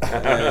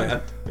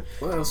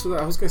 What else was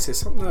that? I was going to say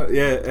something.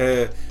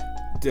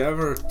 Did I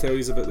ever tell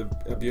you about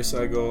the abuse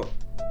I got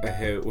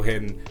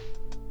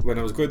when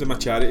I was going to my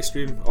charity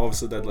stream?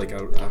 Obviously did like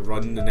a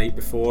run the night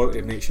before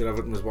to make sure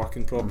everything was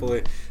working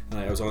properly, and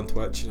I was on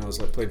Twitch and I was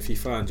like playing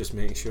FIFA and just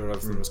making sure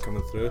everything was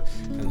coming through,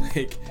 and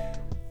like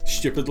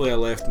stupidly I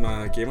left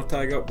my gamer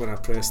tag up when I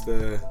pressed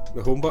the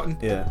home button.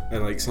 Yeah.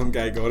 And like some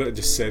guy got it and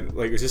just sent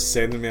was just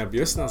sending me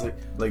abuse, and I was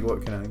like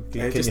what kind of?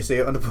 Can just, you say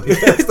it on the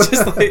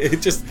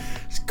podcast? just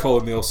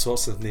calling me all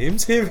sorts of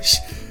names, Hamish.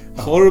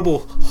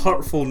 Horrible,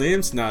 hurtful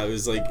names. Nah, it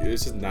was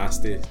just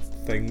nasty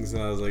things,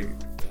 and I was like,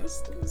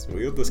 that's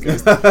weird. This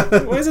guy's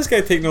why is this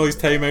guy taking all his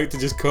time out to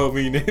just call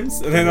me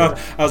names? And then I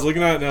was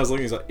looking at it and I was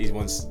looking. He's like, he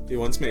wants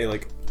me to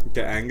like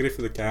get angry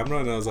for the camera,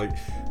 and I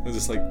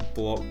just like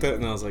blocked it,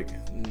 and I was like,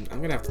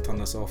 I'm gonna have to turn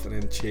this off and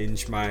then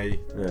change my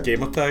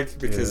gamer tag,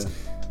 because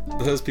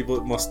there's people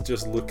that must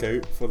just look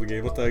out for the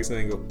gamer tags and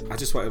then go, I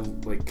just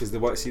want to because they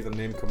want to see their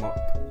name come up,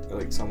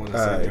 like someone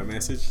has sent you a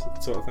message,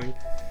 sort of thing.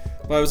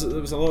 But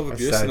it was a lot of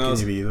abuse. Sad and I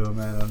was, can you be though,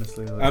 man?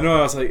 Honestly, I know.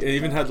 I was like, I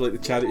even had like the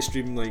charity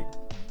stream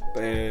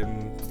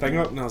thing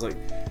up, and I was like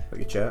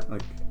a chat,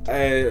 like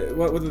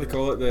what do they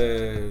call it?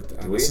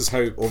 This is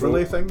how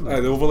overlay thing.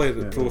 The overlay,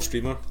 the pro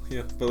streamer.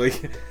 Yeah, but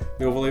like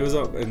the overlay was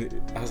up, and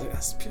I was like,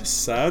 that's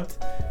just sad.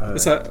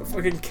 It's a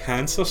fucking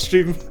cancer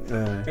stream.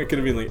 It could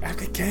have been like, I've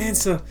got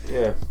cancer.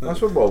 Yeah,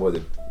 that's what Bob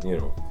would.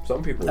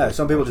 Some people.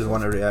 Some people just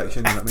want a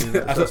reaction. You know what I mean,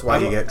 that's why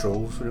you get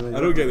trolls. Really. I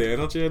don't get the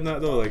energy in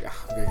that though. Like, I'm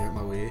gonna get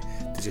my way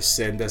to just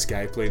send this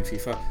guy playing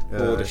FIFA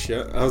load of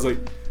shit. I was like,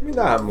 I mean,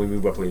 that happened when we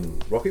were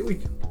playing Rocket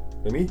League.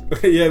 With me?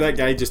 Yeah, that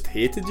guy just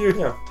hated you.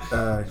 Yeah.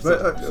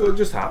 So it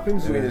just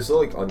happens. I mean, it's not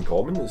like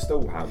uncommon. It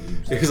still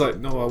happens. He was like,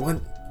 no, I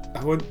want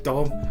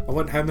Dom. I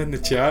want him in the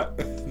chat.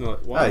 And like,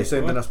 why? He's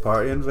sending us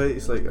party invite.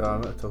 He's like,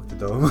 I'm gonna talk to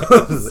Dom.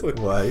 Like,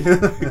 why?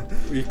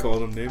 Were you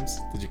calling him names?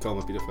 Did you call him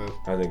a paedophile?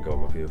 I didn't call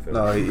him a paedophile.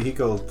 No, he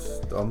called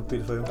Dom a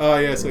paedophile. Oh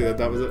yeah, so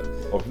that was it.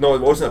 Oh, no,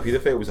 it wasn't a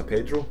paedophile. It was a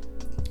Pedro.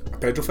 A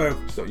pedophile?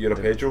 So you're a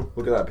Pedro.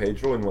 Look at that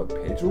Pedro, and what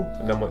Pedro?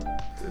 And I'm like,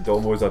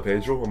 Dom was a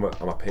Pedro. I'm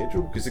like, I'm a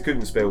Pedro, because they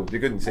couldn't say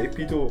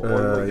pedo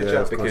on the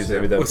chat because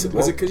it would have.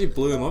 Was it because you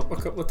blew him up a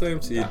couple of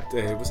times? So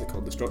what's it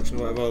called, destruction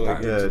or whatever?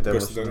 Like,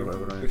 demolition or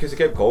whatever. Right. Because he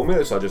kept calling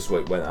me, so I just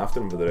went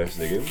after him for the rest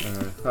of the game.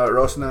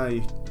 Ross and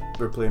I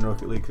were playing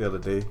Rocket League the other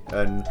day,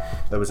 and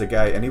there was a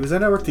guy, and he was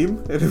in our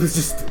team, and he was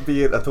just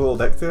being a total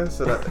dick to us,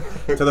 so that,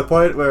 to the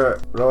point where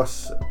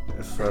Ross,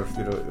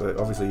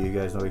 obviously you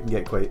guys know he can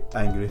get quite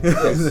angry.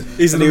 Yes.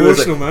 He's an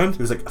emotional man.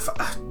 He was like,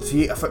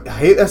 I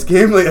hate this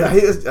game. Like, I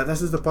hate this.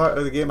 This is the part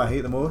of the game I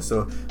hate the most.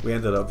 So we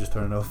ended up just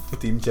turning off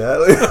team chat.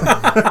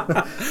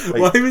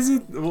 Why was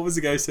it? What was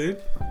the guy saying?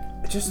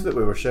 Just that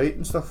we were shite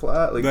and stuff like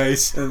that. Like,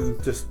 nice. And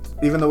just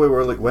even though we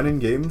were like winning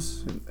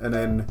games, and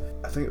then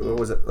I think what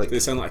was it like? Did they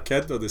sound like a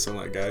kid or did they sound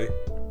like a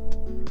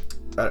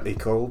guy? He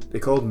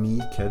called me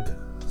kid.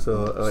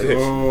 So like,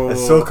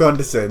 it's so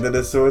condescending.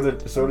 It's so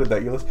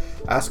ridiculous.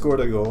 I scored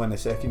a goal in the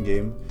second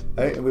game,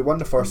 right? And we won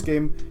the first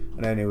game.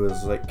 And then he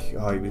was like,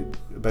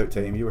 about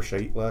time, you were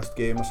shite last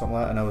game or something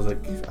like that. And I was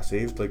like, I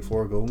saved like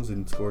 4 goals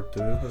and scored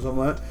 2 or something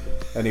like that.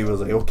 And he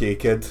was like, okay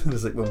kid. I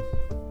was like, well,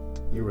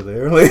 you were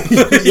there, like,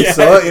 you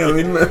saw it, you know what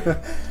I mean?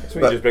 That's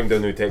when you just bring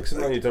down new text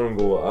and then you turn and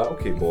go,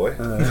 okay boy.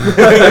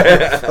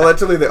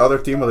 Literally the other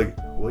team were like,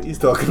 what are you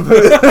talking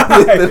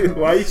about?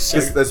 Why?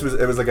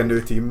 It was like a new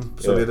team,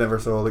 so they never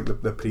saw like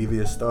the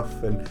previous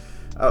stuff, and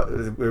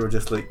we were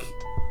just like,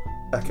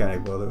 I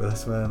can't bother with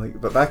this, man.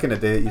 Like, but back in the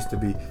day, it used to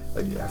be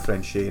like our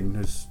friend Shane,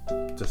 who's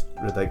just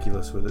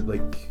ridiculous with it,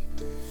 like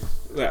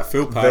a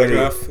full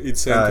paragraph he'd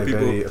send to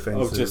very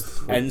people of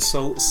just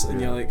insults, and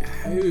you're like,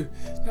 how?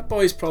 That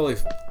boy's probably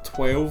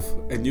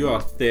 12 and you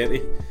are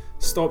 30.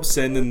 Stop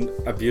sending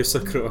abuse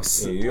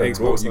across. Yeah, you're a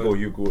grown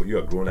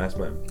ass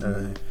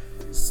man.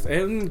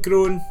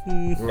 Grown.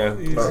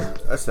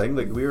 But that's the thing,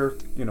 like we're,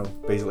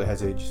 basically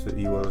his age that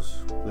he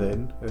was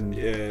then, and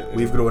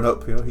we've grown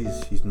up.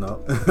 He's not.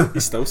 He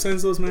still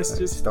sends those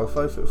messages. He's still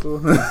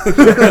 5'4".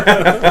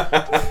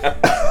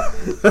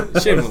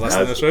 Shame we're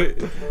listening, that's right.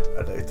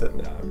 I doubt it.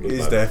 Nah,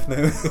 he's deaf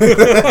now.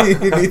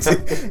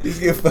 He's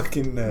got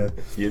fucking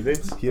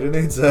hearing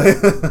aids.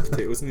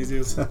 Potatoes in his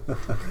ears.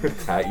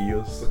 Cat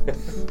ears.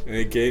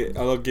 Any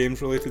other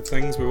games related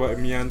things we want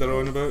to meander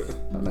on about?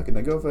 I'm not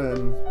gonna think of.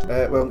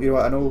 Well, you know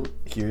what? I know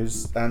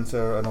Hugh's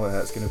answer. I know what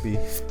that's gonna be,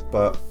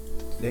 but I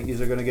think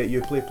you're gonna get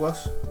Uplay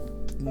Plus.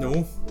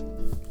 No.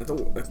 I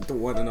don't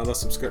want another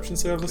subscription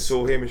service.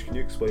 So Hamish, can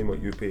you explain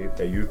what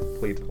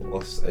Uplay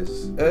Plus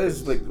is? It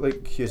is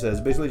like Hugh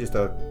says, basically just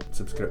a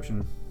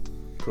subscription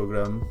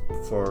program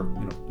for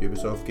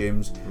Ubisoft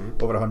games,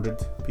 over 100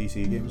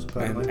 PC games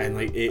apparently. And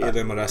like 8 of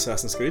them are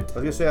Assassin's Creed. I was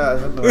gonna say I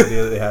had no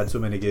idea that they had so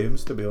many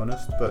games, to be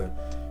honest, but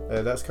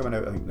that's coming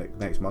out I think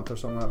next month or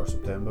something, or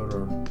September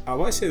or. I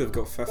want to say they've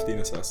got 15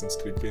 Assassin's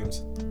Creed games,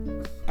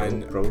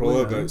 and Probably,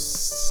 probably yeah. about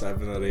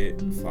 7 or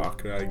 8 Far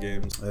Cry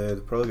games. They'll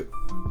probably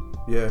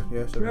get,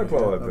 Yeah, probably I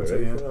would about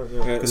say, right.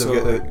 yeah. Because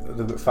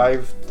they've got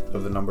 5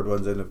 of the numbered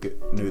ones, and they've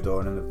got New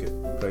Dawn and they've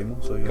got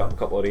Primal. So yeah.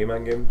 Couple of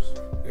Rayman games.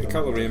 A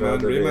couple of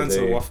Raymans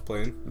are worth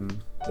playing.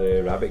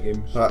 The Rabbit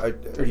games.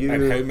 Are you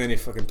And how many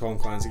fucking Tom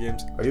Clancy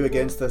games? Are you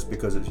against this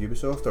because it's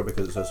Ubisoft or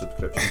because it's a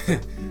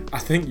subscription? I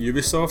think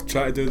Ubisoft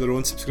try to do their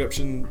own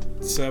subscription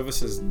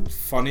service is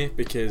funny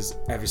because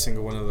every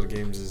single one of their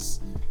games is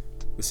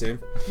the same.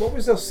 What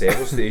was their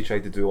service that they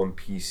tried to do on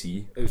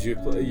PC? It was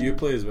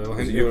Uplay as well. I Was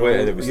think it they were Uplay all-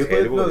 and it was You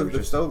terrible? no, It was they've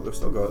just-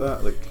 still got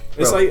that. Like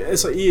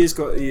It's like EA's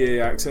got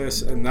EA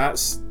Access, and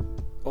that's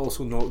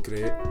also not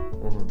great,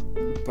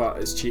 but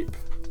it's cheap.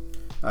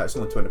 it's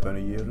only £20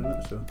 a year, isn't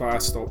it? So But I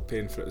stopped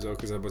paying for it as well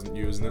because I wasn't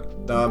using it.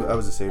 no, I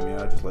was the same.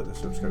 Yeah, I just let the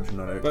subscription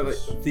run out. But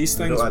 'cause like these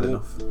they things don't add will,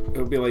 enough.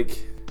 it'll be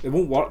like it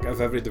won't work if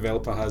every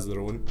developer has their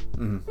own.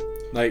 Mm-hmm.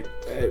 Like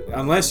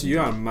unless you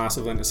are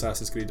massively into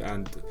Assassin's Creed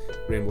and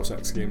Rainbow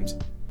Six games,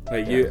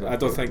 like Yeah, you, I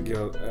don't think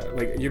you're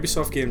like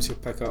Ubisoft games you'll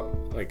pick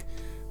up. Like,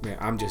 mate,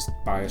 I'm just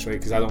biased, right?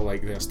 Because I don't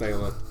like their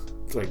style of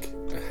like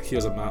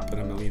here's a map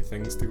and a million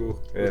things to go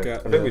look Yeah.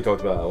 at. I think we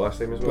talked about that last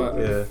time as well.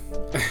 But-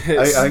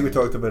 Yeah, I think we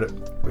talked about it.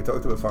 We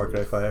talked about Far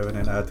Cry 5, and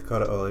then I had to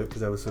cut it all out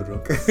because I was so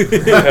drunk.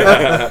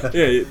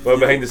 yeah, Well,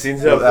 behind the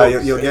scenes there,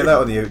 Well, you'll get that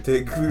on the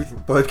outtake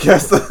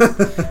podcast.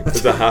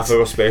 it's a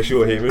half-hour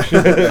special, Hamish.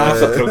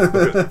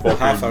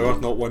 half hour,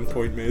 not 1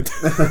 point made.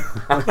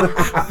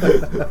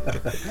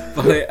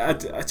 But like,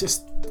 I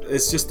just,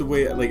 it's just the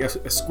way. Like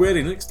if Square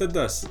Enix did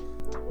this,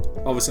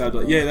 obviously I'd be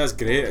like, yeah, that's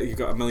great. You've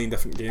got a million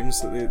different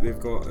games that they've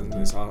got, and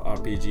it's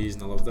RPGs,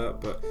 and I love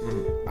that. But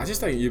I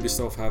just think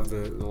Ubisoft have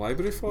the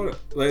library for it.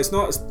 Like it's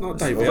not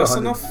diverse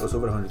enough. It's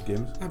over 100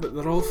 games. Yeah, but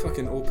they're all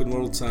fucking open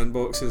world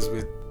sandboxes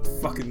with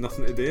fucking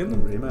nothing to do in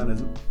them. Rayman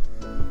isn't.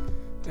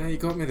 Yeah, you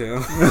got me there.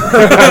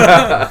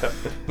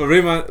 But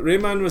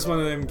Rayman was one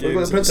of them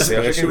games. the Prince of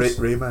Persia special. games?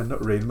 Rayman,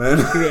 not Rain Man.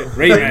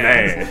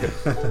 Rayman.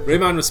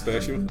 Rayman was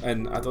special,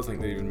 and I don't think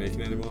they're even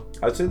making it anymore.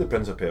 I'd say the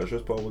Prince of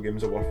Persia's probably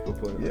games are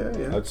worth playing.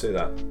 Yeah. I'd say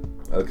that.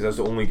 Because that's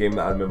the only game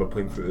that I remember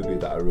playing through to be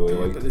that I really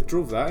But liked. they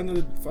drove that into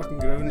the fucking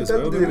ground They as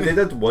well, didn't they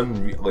did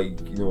one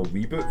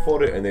reboot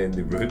for it, and then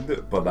they ruined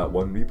it by that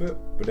one reboot.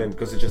 But then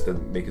because it just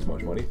didn't make as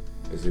much money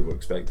as they were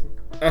expecting.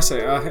 That's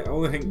it. I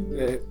only think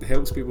it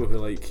helps people who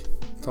like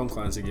Tom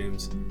Clancy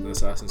games, the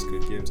Assassin's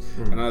Creed games,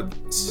 and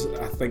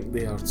I think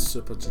they are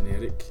super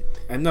generic.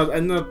 And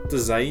their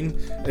design,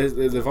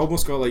 they've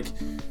almost got like,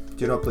 Do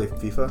you not play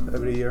FIFA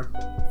every year?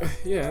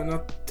 yeah, and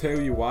I'll tell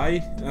you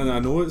why. And I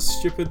know it's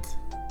stupid,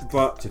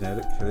 but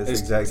Generic. It's the it's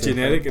exact same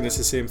generic thing. and it's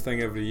the same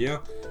thing every year,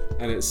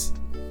 and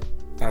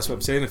that's what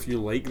I'm saying. If you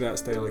like that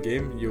style of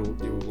game, you'll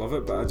love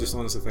it. But I just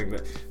honestly think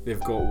that they've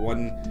got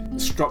one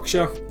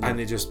structure and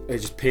they just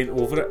paint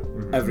over it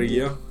every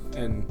year.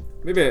 And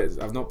maybe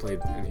I've not played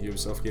any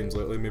Ubisoft games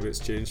lately. Maybe it's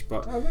changed,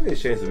 but I think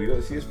it's changed a wee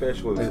bit. See,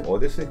 especially with Uh,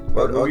 Odyssey.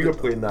 Well, But we were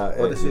playing that.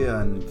 Odyssey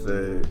and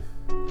the.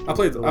 I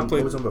played. What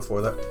was on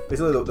before that?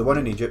 Basically, the one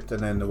in Egypt and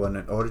then the one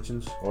in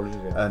Origins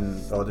Origins, yeah.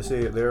 and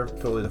Odyssey. They're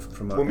totally different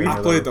from. Well,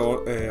 I played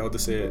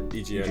Odyssey at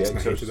EGX and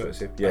I hated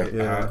it. Yeah, I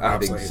I had the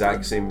absolutely exact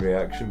hated same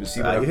reaction. But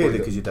see, when You I hated it played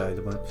because you died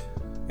a bunch.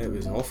 it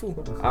was awful.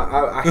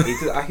 I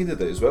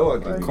hated it as well.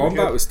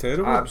 Combat was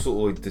terrible. I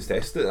absolutely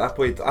detested it.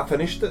 I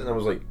finished it and I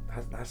was like,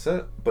 that's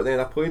it. But then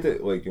I played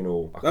it like, a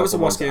That was the couple worst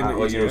months game a- at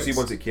like, EGX. see,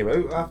 once it came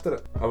out after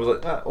it, I was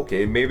like,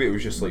 okay, maybe it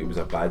was just like it was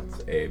a bad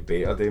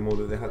beta demo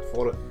that they had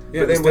for it.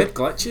 Yeah, but it was then dead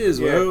glitchy as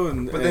well.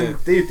 And but then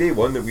day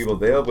one that we were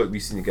there, like we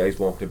seen the guys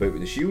walking about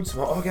with the shields. I'm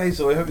like, oh guys,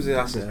 so how was the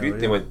Assassin's Creed?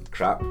 They went,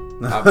 crap,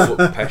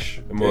 absolute pish.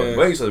 And we're like,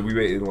 right, so we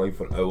waited in line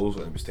for hours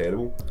and it was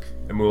terrible.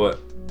 And we were like,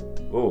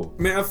 oh.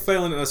 mate, I've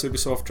fell into this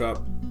Ubisoft trap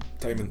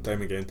time and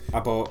time again.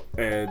 I bought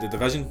The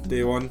Division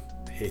day one,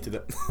 hated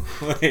it.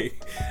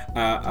 Like,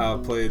 I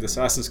played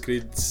Assassin's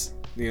Creed,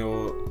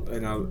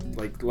 and I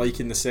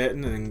liking the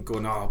setting and then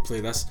going, I'll play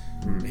this.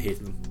 I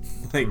hated them.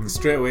 Like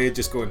straight away,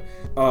 just going,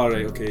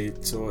 right, okay,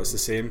 so it's the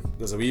same.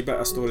 There's a wee bit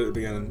of story at the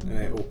beginning, and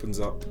it opens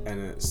up,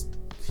 and it's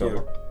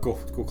here, go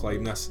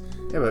climb this.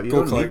 Yeah, but you Go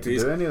don't need collect to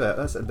these. do any of that.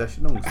 That's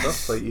additional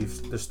stuff. Like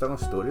there's still a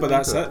story. But line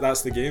that's to it.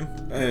 That's the game.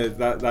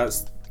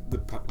 That's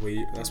the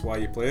way. That's why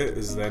you play it.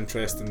 Is the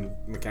interest in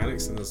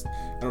mechanics, and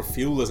I don't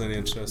feel there's any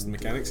interest in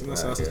mechanics in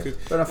Assassin's Creed.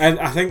 Fair enough. And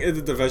I think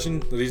the Division.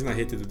 The reason I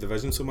hated the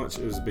Division so much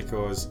was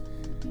because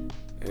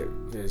it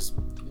was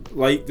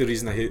like the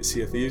reason I hate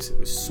Sea of Thieves. It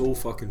was so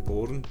fucking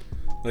boring.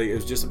 Like it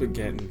was just about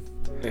getting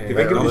think it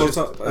was numbers just-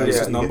 up. It was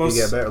just you numbers.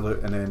 get better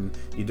loot, and then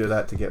you do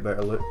that to get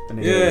better loot. And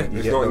then Yeah. you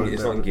It's get not better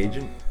it's loot. not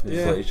engaging. It's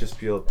Yeah. like it's just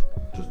pure.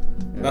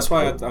 That's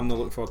why I'm not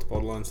looking forward to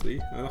Borderlands 3.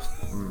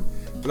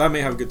 But that may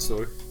have a good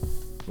story.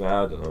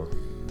 Nah, I don't know.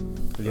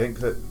 Do you think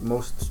that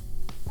most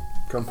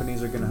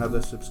companies are going to have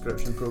this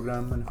subscription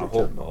program in the I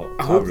future? hope not.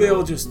 I hope they really-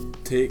 all just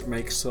take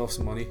Microsoft's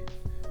money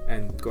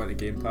and go into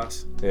Game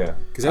Pass. Yeah.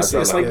 Because it's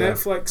I'd like rather-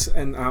 Netflix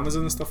and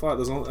Amazon and stuff like that.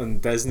 There's all,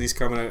 and Disney's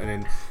coming out, and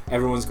then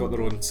everyone's got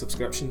their own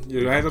subscription.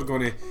 You're either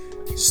going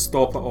to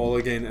stop it all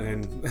again,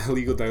 and then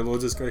illegal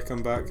downloads is going to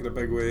come back in a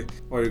big way,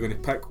 or you're going to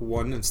pick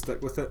one and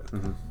stick with it.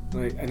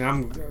 Like, and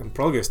I'm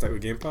probably going to stick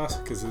with Game Pass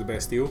because it's the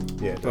best deal.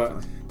 Yeah, But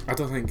definitely. I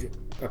don't think,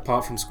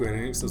 apart from Square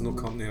Enix, there's no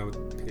company I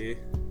would pay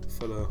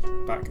for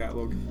the back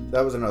catalogue.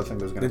 That was another thing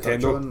I was going to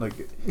touch Nintendo. on.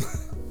 Like,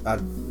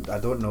 I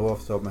don't know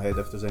off the top of my head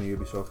if there's any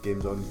Ubisoft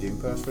games on Game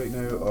Pass right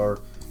now, or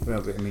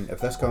well, I mean, if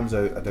this comes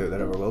out, I doubt there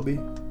ever will be.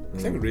 I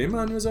think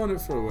Rayman was on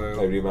it for a while.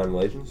 Like Rayman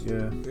Legends.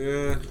 Yeah,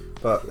 Yeah,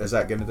 but is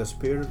that going to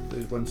disappear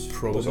once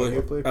probably.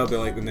 Uplay? It'll be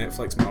like the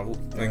Netflix Marvel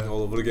thing Yeah.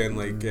 all over again.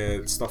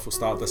 Like stuff will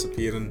start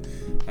disappearing,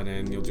 and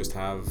then you'll just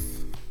have,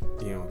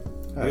 you know,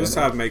 Aye, you'll just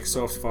and- have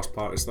Microsoft's first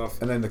party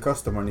stuff. And then the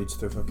customer needs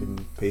to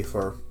fucking pay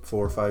for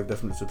 4 or 5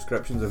 different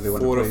subscriptions if they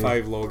want 4 to or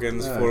play. 5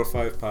 logins, Aye. 4 or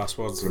 5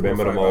 passwords.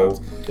 Remember 4 or them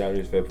 5 all. apps.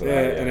 January, February.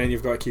 Yeah, and then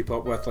you've got to keep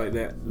up with like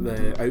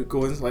the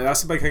outgoings. Like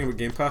that's the big thing with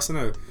Game Pass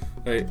now.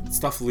 Right,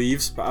 stuff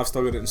leaves, but I've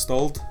still got it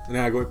installed, and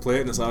then I go to play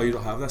it, and it's like, oh, you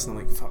don't have this, and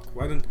I'm like, fuck,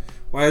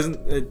 why isn't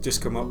it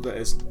just come up that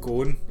it's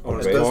going or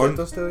it's It does, gone? it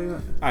does tell you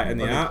that. Aye, in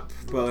the On the- app,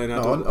 but then I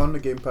No, don't. on the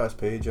Game Pass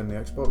page on the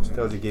Xbox, it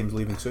tells you games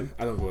leaving soon.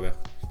 I don't go there.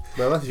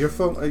 Well, that's your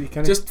fault. You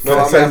can't Just No,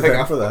 I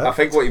for that. I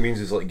think what he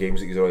means is like games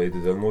that he's already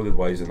downloaded.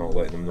 Why is it not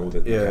letting them know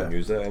that they Yeah. can't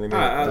use it anymore?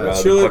 Surely- Click on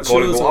and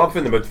surely go, it's- I'm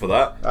in the mood for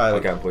that. Aye, I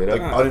can't play that.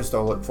 Like,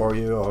 uninstall it for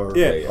you, or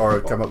Yeah.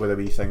 or come up with a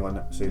wee thing on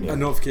it saying a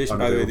notification,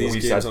 by the way, these Wee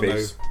games sad are now.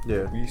 face.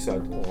 yeah. We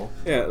said, oh.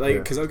 Yeah, like, Yeah.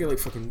 because I'll get like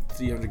fucking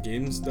 300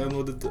 games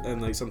downloaded,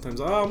 and like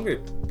sometimes, oh, I'm gonna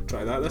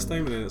try that this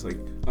time, and then it's like,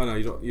 oh no,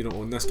 you don't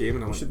own this game,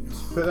 and I'm You like, should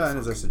put that in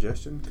as a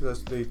suggestion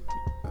because they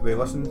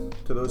listen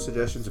to those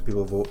suggestions and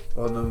people vote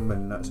on them,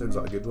 and that sounds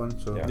like a good one.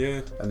 So Yeah.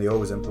 yeah. and they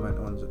always implement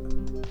the ones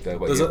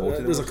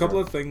that. There's a couple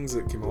of things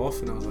that came off,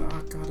 and I was like,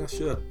 oh god, I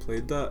should have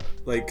played that.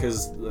 Like,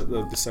 because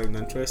they sound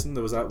interesting.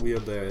 There was that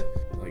weird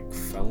like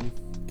film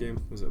game.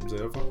 Was it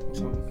Observer or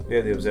something?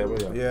 Yeah, the Observer,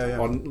 yeah. Yeah, yeah.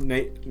 Or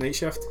night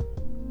shift,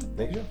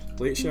 Night Shift?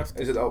 late shift.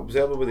 Is it the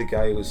Observer with the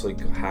guy who looks like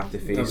half the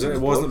face?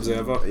 It wasn't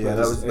Observer. Yeah, it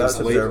that's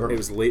late, Observer. It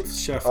was late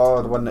shift.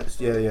 Oh, the one that's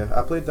yeah.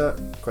 I played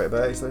that quite a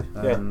bit actually.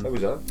 Yeah, that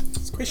was that.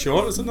 It's quite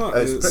short, isn't it?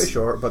 It's pretty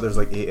short, but there's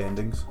like 8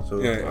 endings. So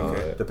Yeah, Oh,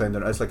 okay. yeah.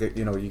 depending, it's like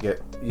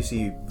you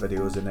see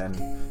videos and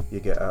then you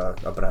get a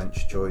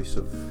branch choice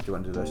of do you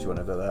want to do this, do you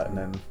want to do that, and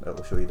then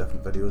it'll show you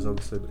different videos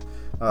obviously.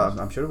 But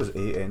I'm sure it was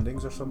 8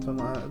 endings or something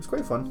like that. It was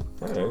quite fun.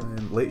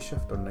 Alright. Late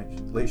shift or night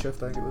shift? Late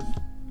shift, I think it was.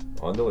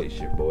 On the late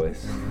shift,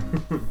 boys.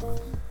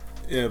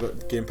 Yeah,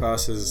 but Game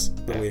Pass is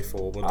the way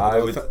forward.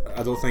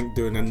 I don't think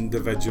doing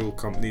individual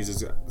companies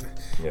is.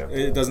 Yeah.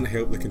 It doesn't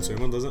help the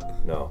consumer, does it?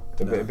 No.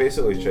 They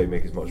basically try to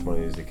make as much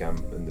money as they can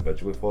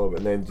individually for it,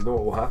 and then do you know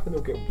what will happen?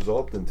 They'll get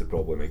absorbed into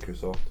probably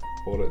Microsoft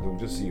for it. They'll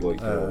just see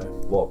like a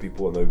lot of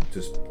people are now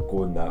just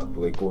going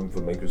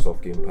for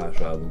Microsoft Game Pass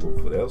rather than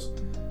going for theirs.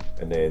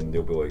 And then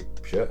they'll be like,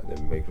 shit, and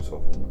then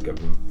Microsoft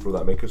will throw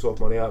that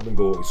Microsoft money at them and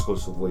go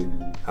exclusively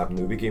have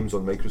newbie games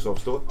on Microsoft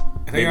Store.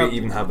 Maybe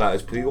even have that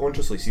as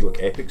pre-launchers, like see what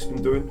Epic's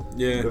been doing.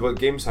 Yeah. Like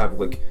games have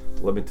like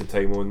limited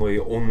time only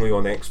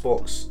on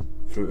Xbox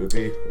through to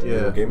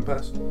be Game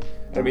Pass.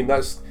 I mean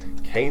that's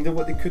kind of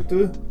what they could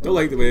do. Don't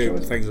like the way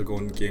things are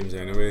going with games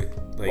anyway.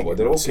 Like, well,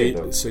 they're all so, kind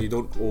of- so you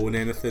don't own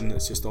anything.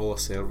 It's just all a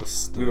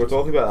service. We were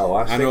talking about that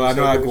last I know. time.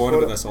 I go on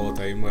about this all the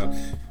time. Where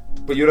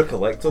But you're a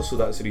collector, so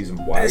that's the reason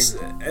why.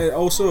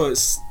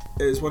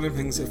 it's one of the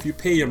things. If you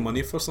pay your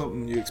money for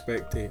something, you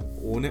expect to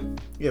own it.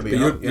 Yeah, but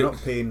But you're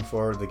not paying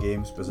for the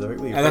game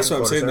specifically. You're And that's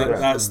paying what I'm for saying.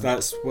 the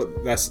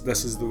service.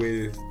 This is the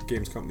way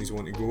games companies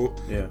want to go.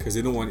 Yeah. Because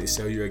they don't want to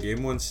sell you a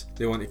game once.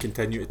 They want to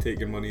continue to take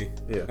your money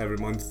Yeah. every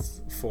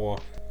month for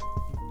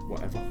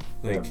whatever.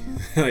 Like,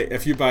 like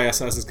if you buy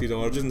Assassin's Creed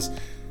Origins,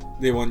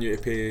 they want you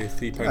to pay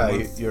 £3 a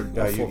month. or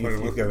 £4 a you're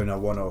month. giving a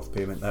one-off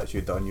payment. That's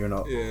you done. You're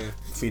not Yeah.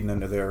 feeding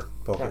into their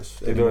pockets.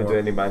 They don't need to do anymore.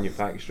 any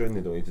manufacturing,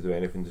 they don't need to do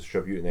anything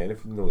distributing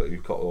anything, they'll let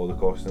you cut all the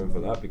costs down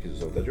for that because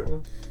it's all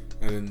digital.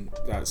 And then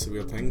that's the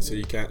weird thing. So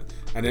you can't.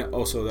 And it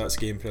also that's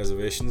game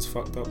preservation's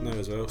fucked up now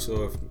as well.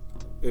 So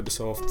if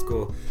Ubisoft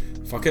go,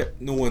 fuck it,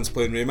 no one's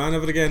playing Rayman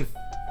ever again,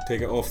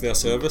 take it off their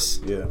service.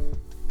 Yeah.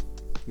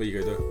 What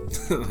you gonna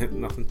do? Like,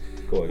 nothing.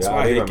 Cool, That's yeah, why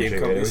I hate remember game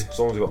checking companies. As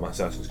long as I got my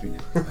Assassin's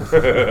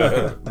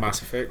Creed.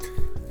 Mass Effect.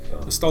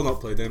 I've still not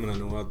played them, and I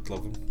know I'd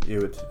love them. You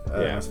would. Yeah,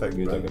 Mass Effect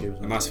you'd brand like it.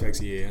 games. Mass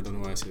Effect's EA. I don't know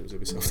why I said it was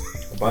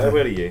Ubisoft.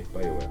 BioWare EA,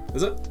 BioWare.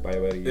 Is it?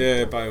 BioWare EA.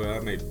 Yeah, BioWare. I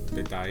might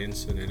be dying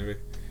soon anyway.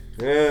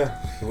 Yeah,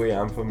 the way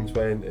Anthem's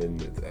went,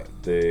 and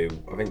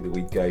I think the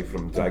lead guy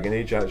from Dragon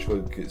Age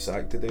actually got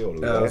sacked today, or Yeah,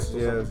 left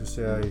or I was something. just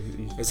say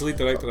It's the lead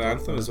director of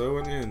Anthem as well,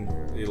 wasn't he?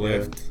 And he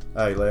left.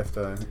 He left.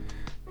 So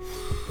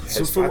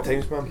It's for bad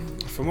times, man.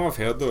 From what I've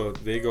heard though,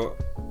 they got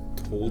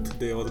told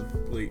today, or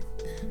like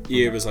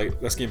EA was like,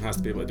 this game has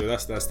to be able to do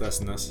this, this, this,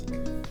 and this.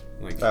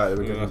 Like, They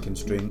were you know, given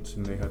constraints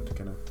and they had to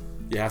kind of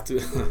You have to.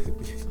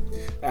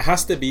 It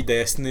has to be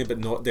Destiny, but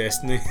not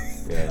Destiny.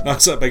 Yeah.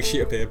 That's a big sheet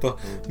of paper.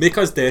 Make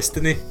us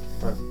Destiny,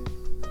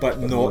 but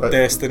not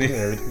Destiny.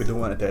 Yeah, we don't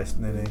want a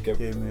Destiny Give-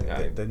 game.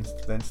 aye.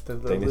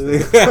 Dynasty.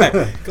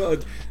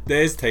 God,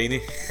 Des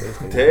Tiny.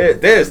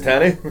 There's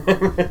Tanny.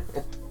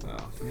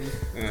 Oh.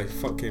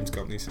 Fuck games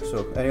companies.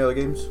 So, any other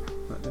games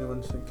that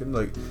anyone's thinking,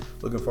 like,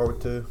 looking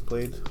forward to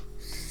playing?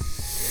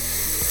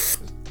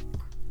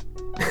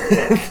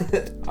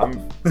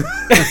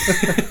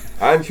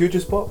 I'm huge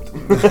as popped.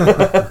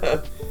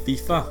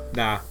 FIFA?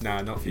 Nah,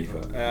 not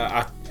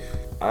FIFA.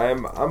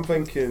 I'm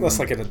thinking. That's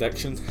like an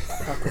addiction.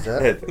 What was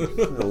that?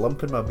 A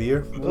lump in my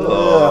beer.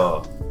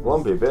 Oh,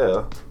 lumpy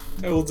bear.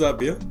 How old's that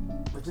beer?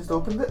 I just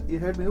opened it. You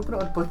heard me open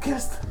it on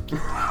podcast.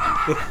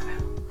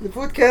 The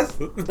podcast.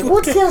 The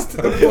podcast.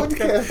 The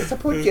podcast. It's a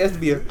podcast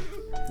beer.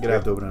 You're gonna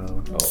have to open another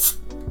one.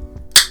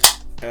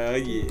 Yeah.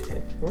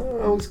 Oh,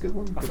 that was a good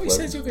one. I thought you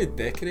said you were going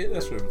to decorate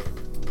this room.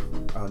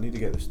 I need to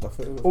get the stuff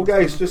out of it. Oh,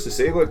 guys, just to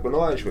say, like, we're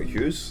not actually got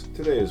Hughes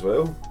today as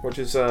well, which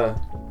is a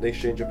nice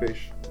change of pace.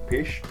 I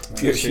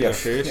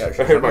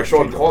heard my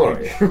Sean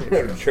Connery.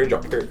 Change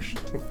of pace.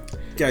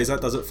 Guys,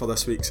 that does it for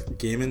this week's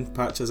Gaming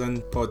Patches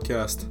In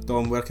podcast.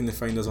 Dom, where can they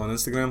find us on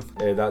Instagram?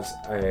 That's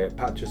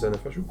Patches In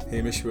Official.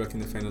 Hamish, where can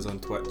they find us on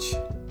Twitch?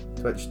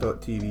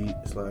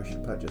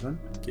 Twitch.tv/patchesin.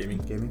 Gaming.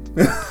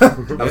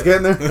 I was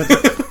getting there.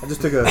 I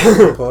just took a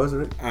pause,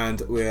 right?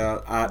 And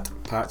we're at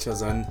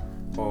Patches In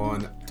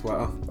on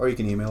Twitter, Or you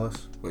can email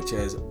us. which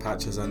is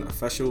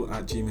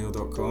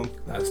patchesinofficial@gmail.com.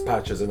 That's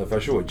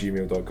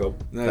patchesinofficial@gmail.com.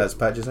 Now, That's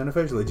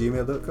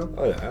patchesinofficial@gmail.com.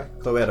 Oh, yeah.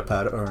 Thought we had a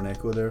parrot or an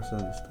echo there, so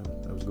I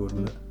was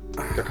going with it.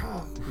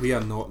 we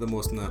are not the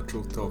most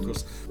natural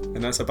talkers.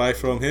 And that's a bye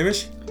from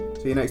Hamish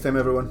See you next time,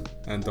 everyone.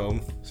 and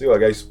Dom. See you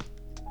later, guys.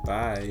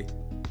 Bye.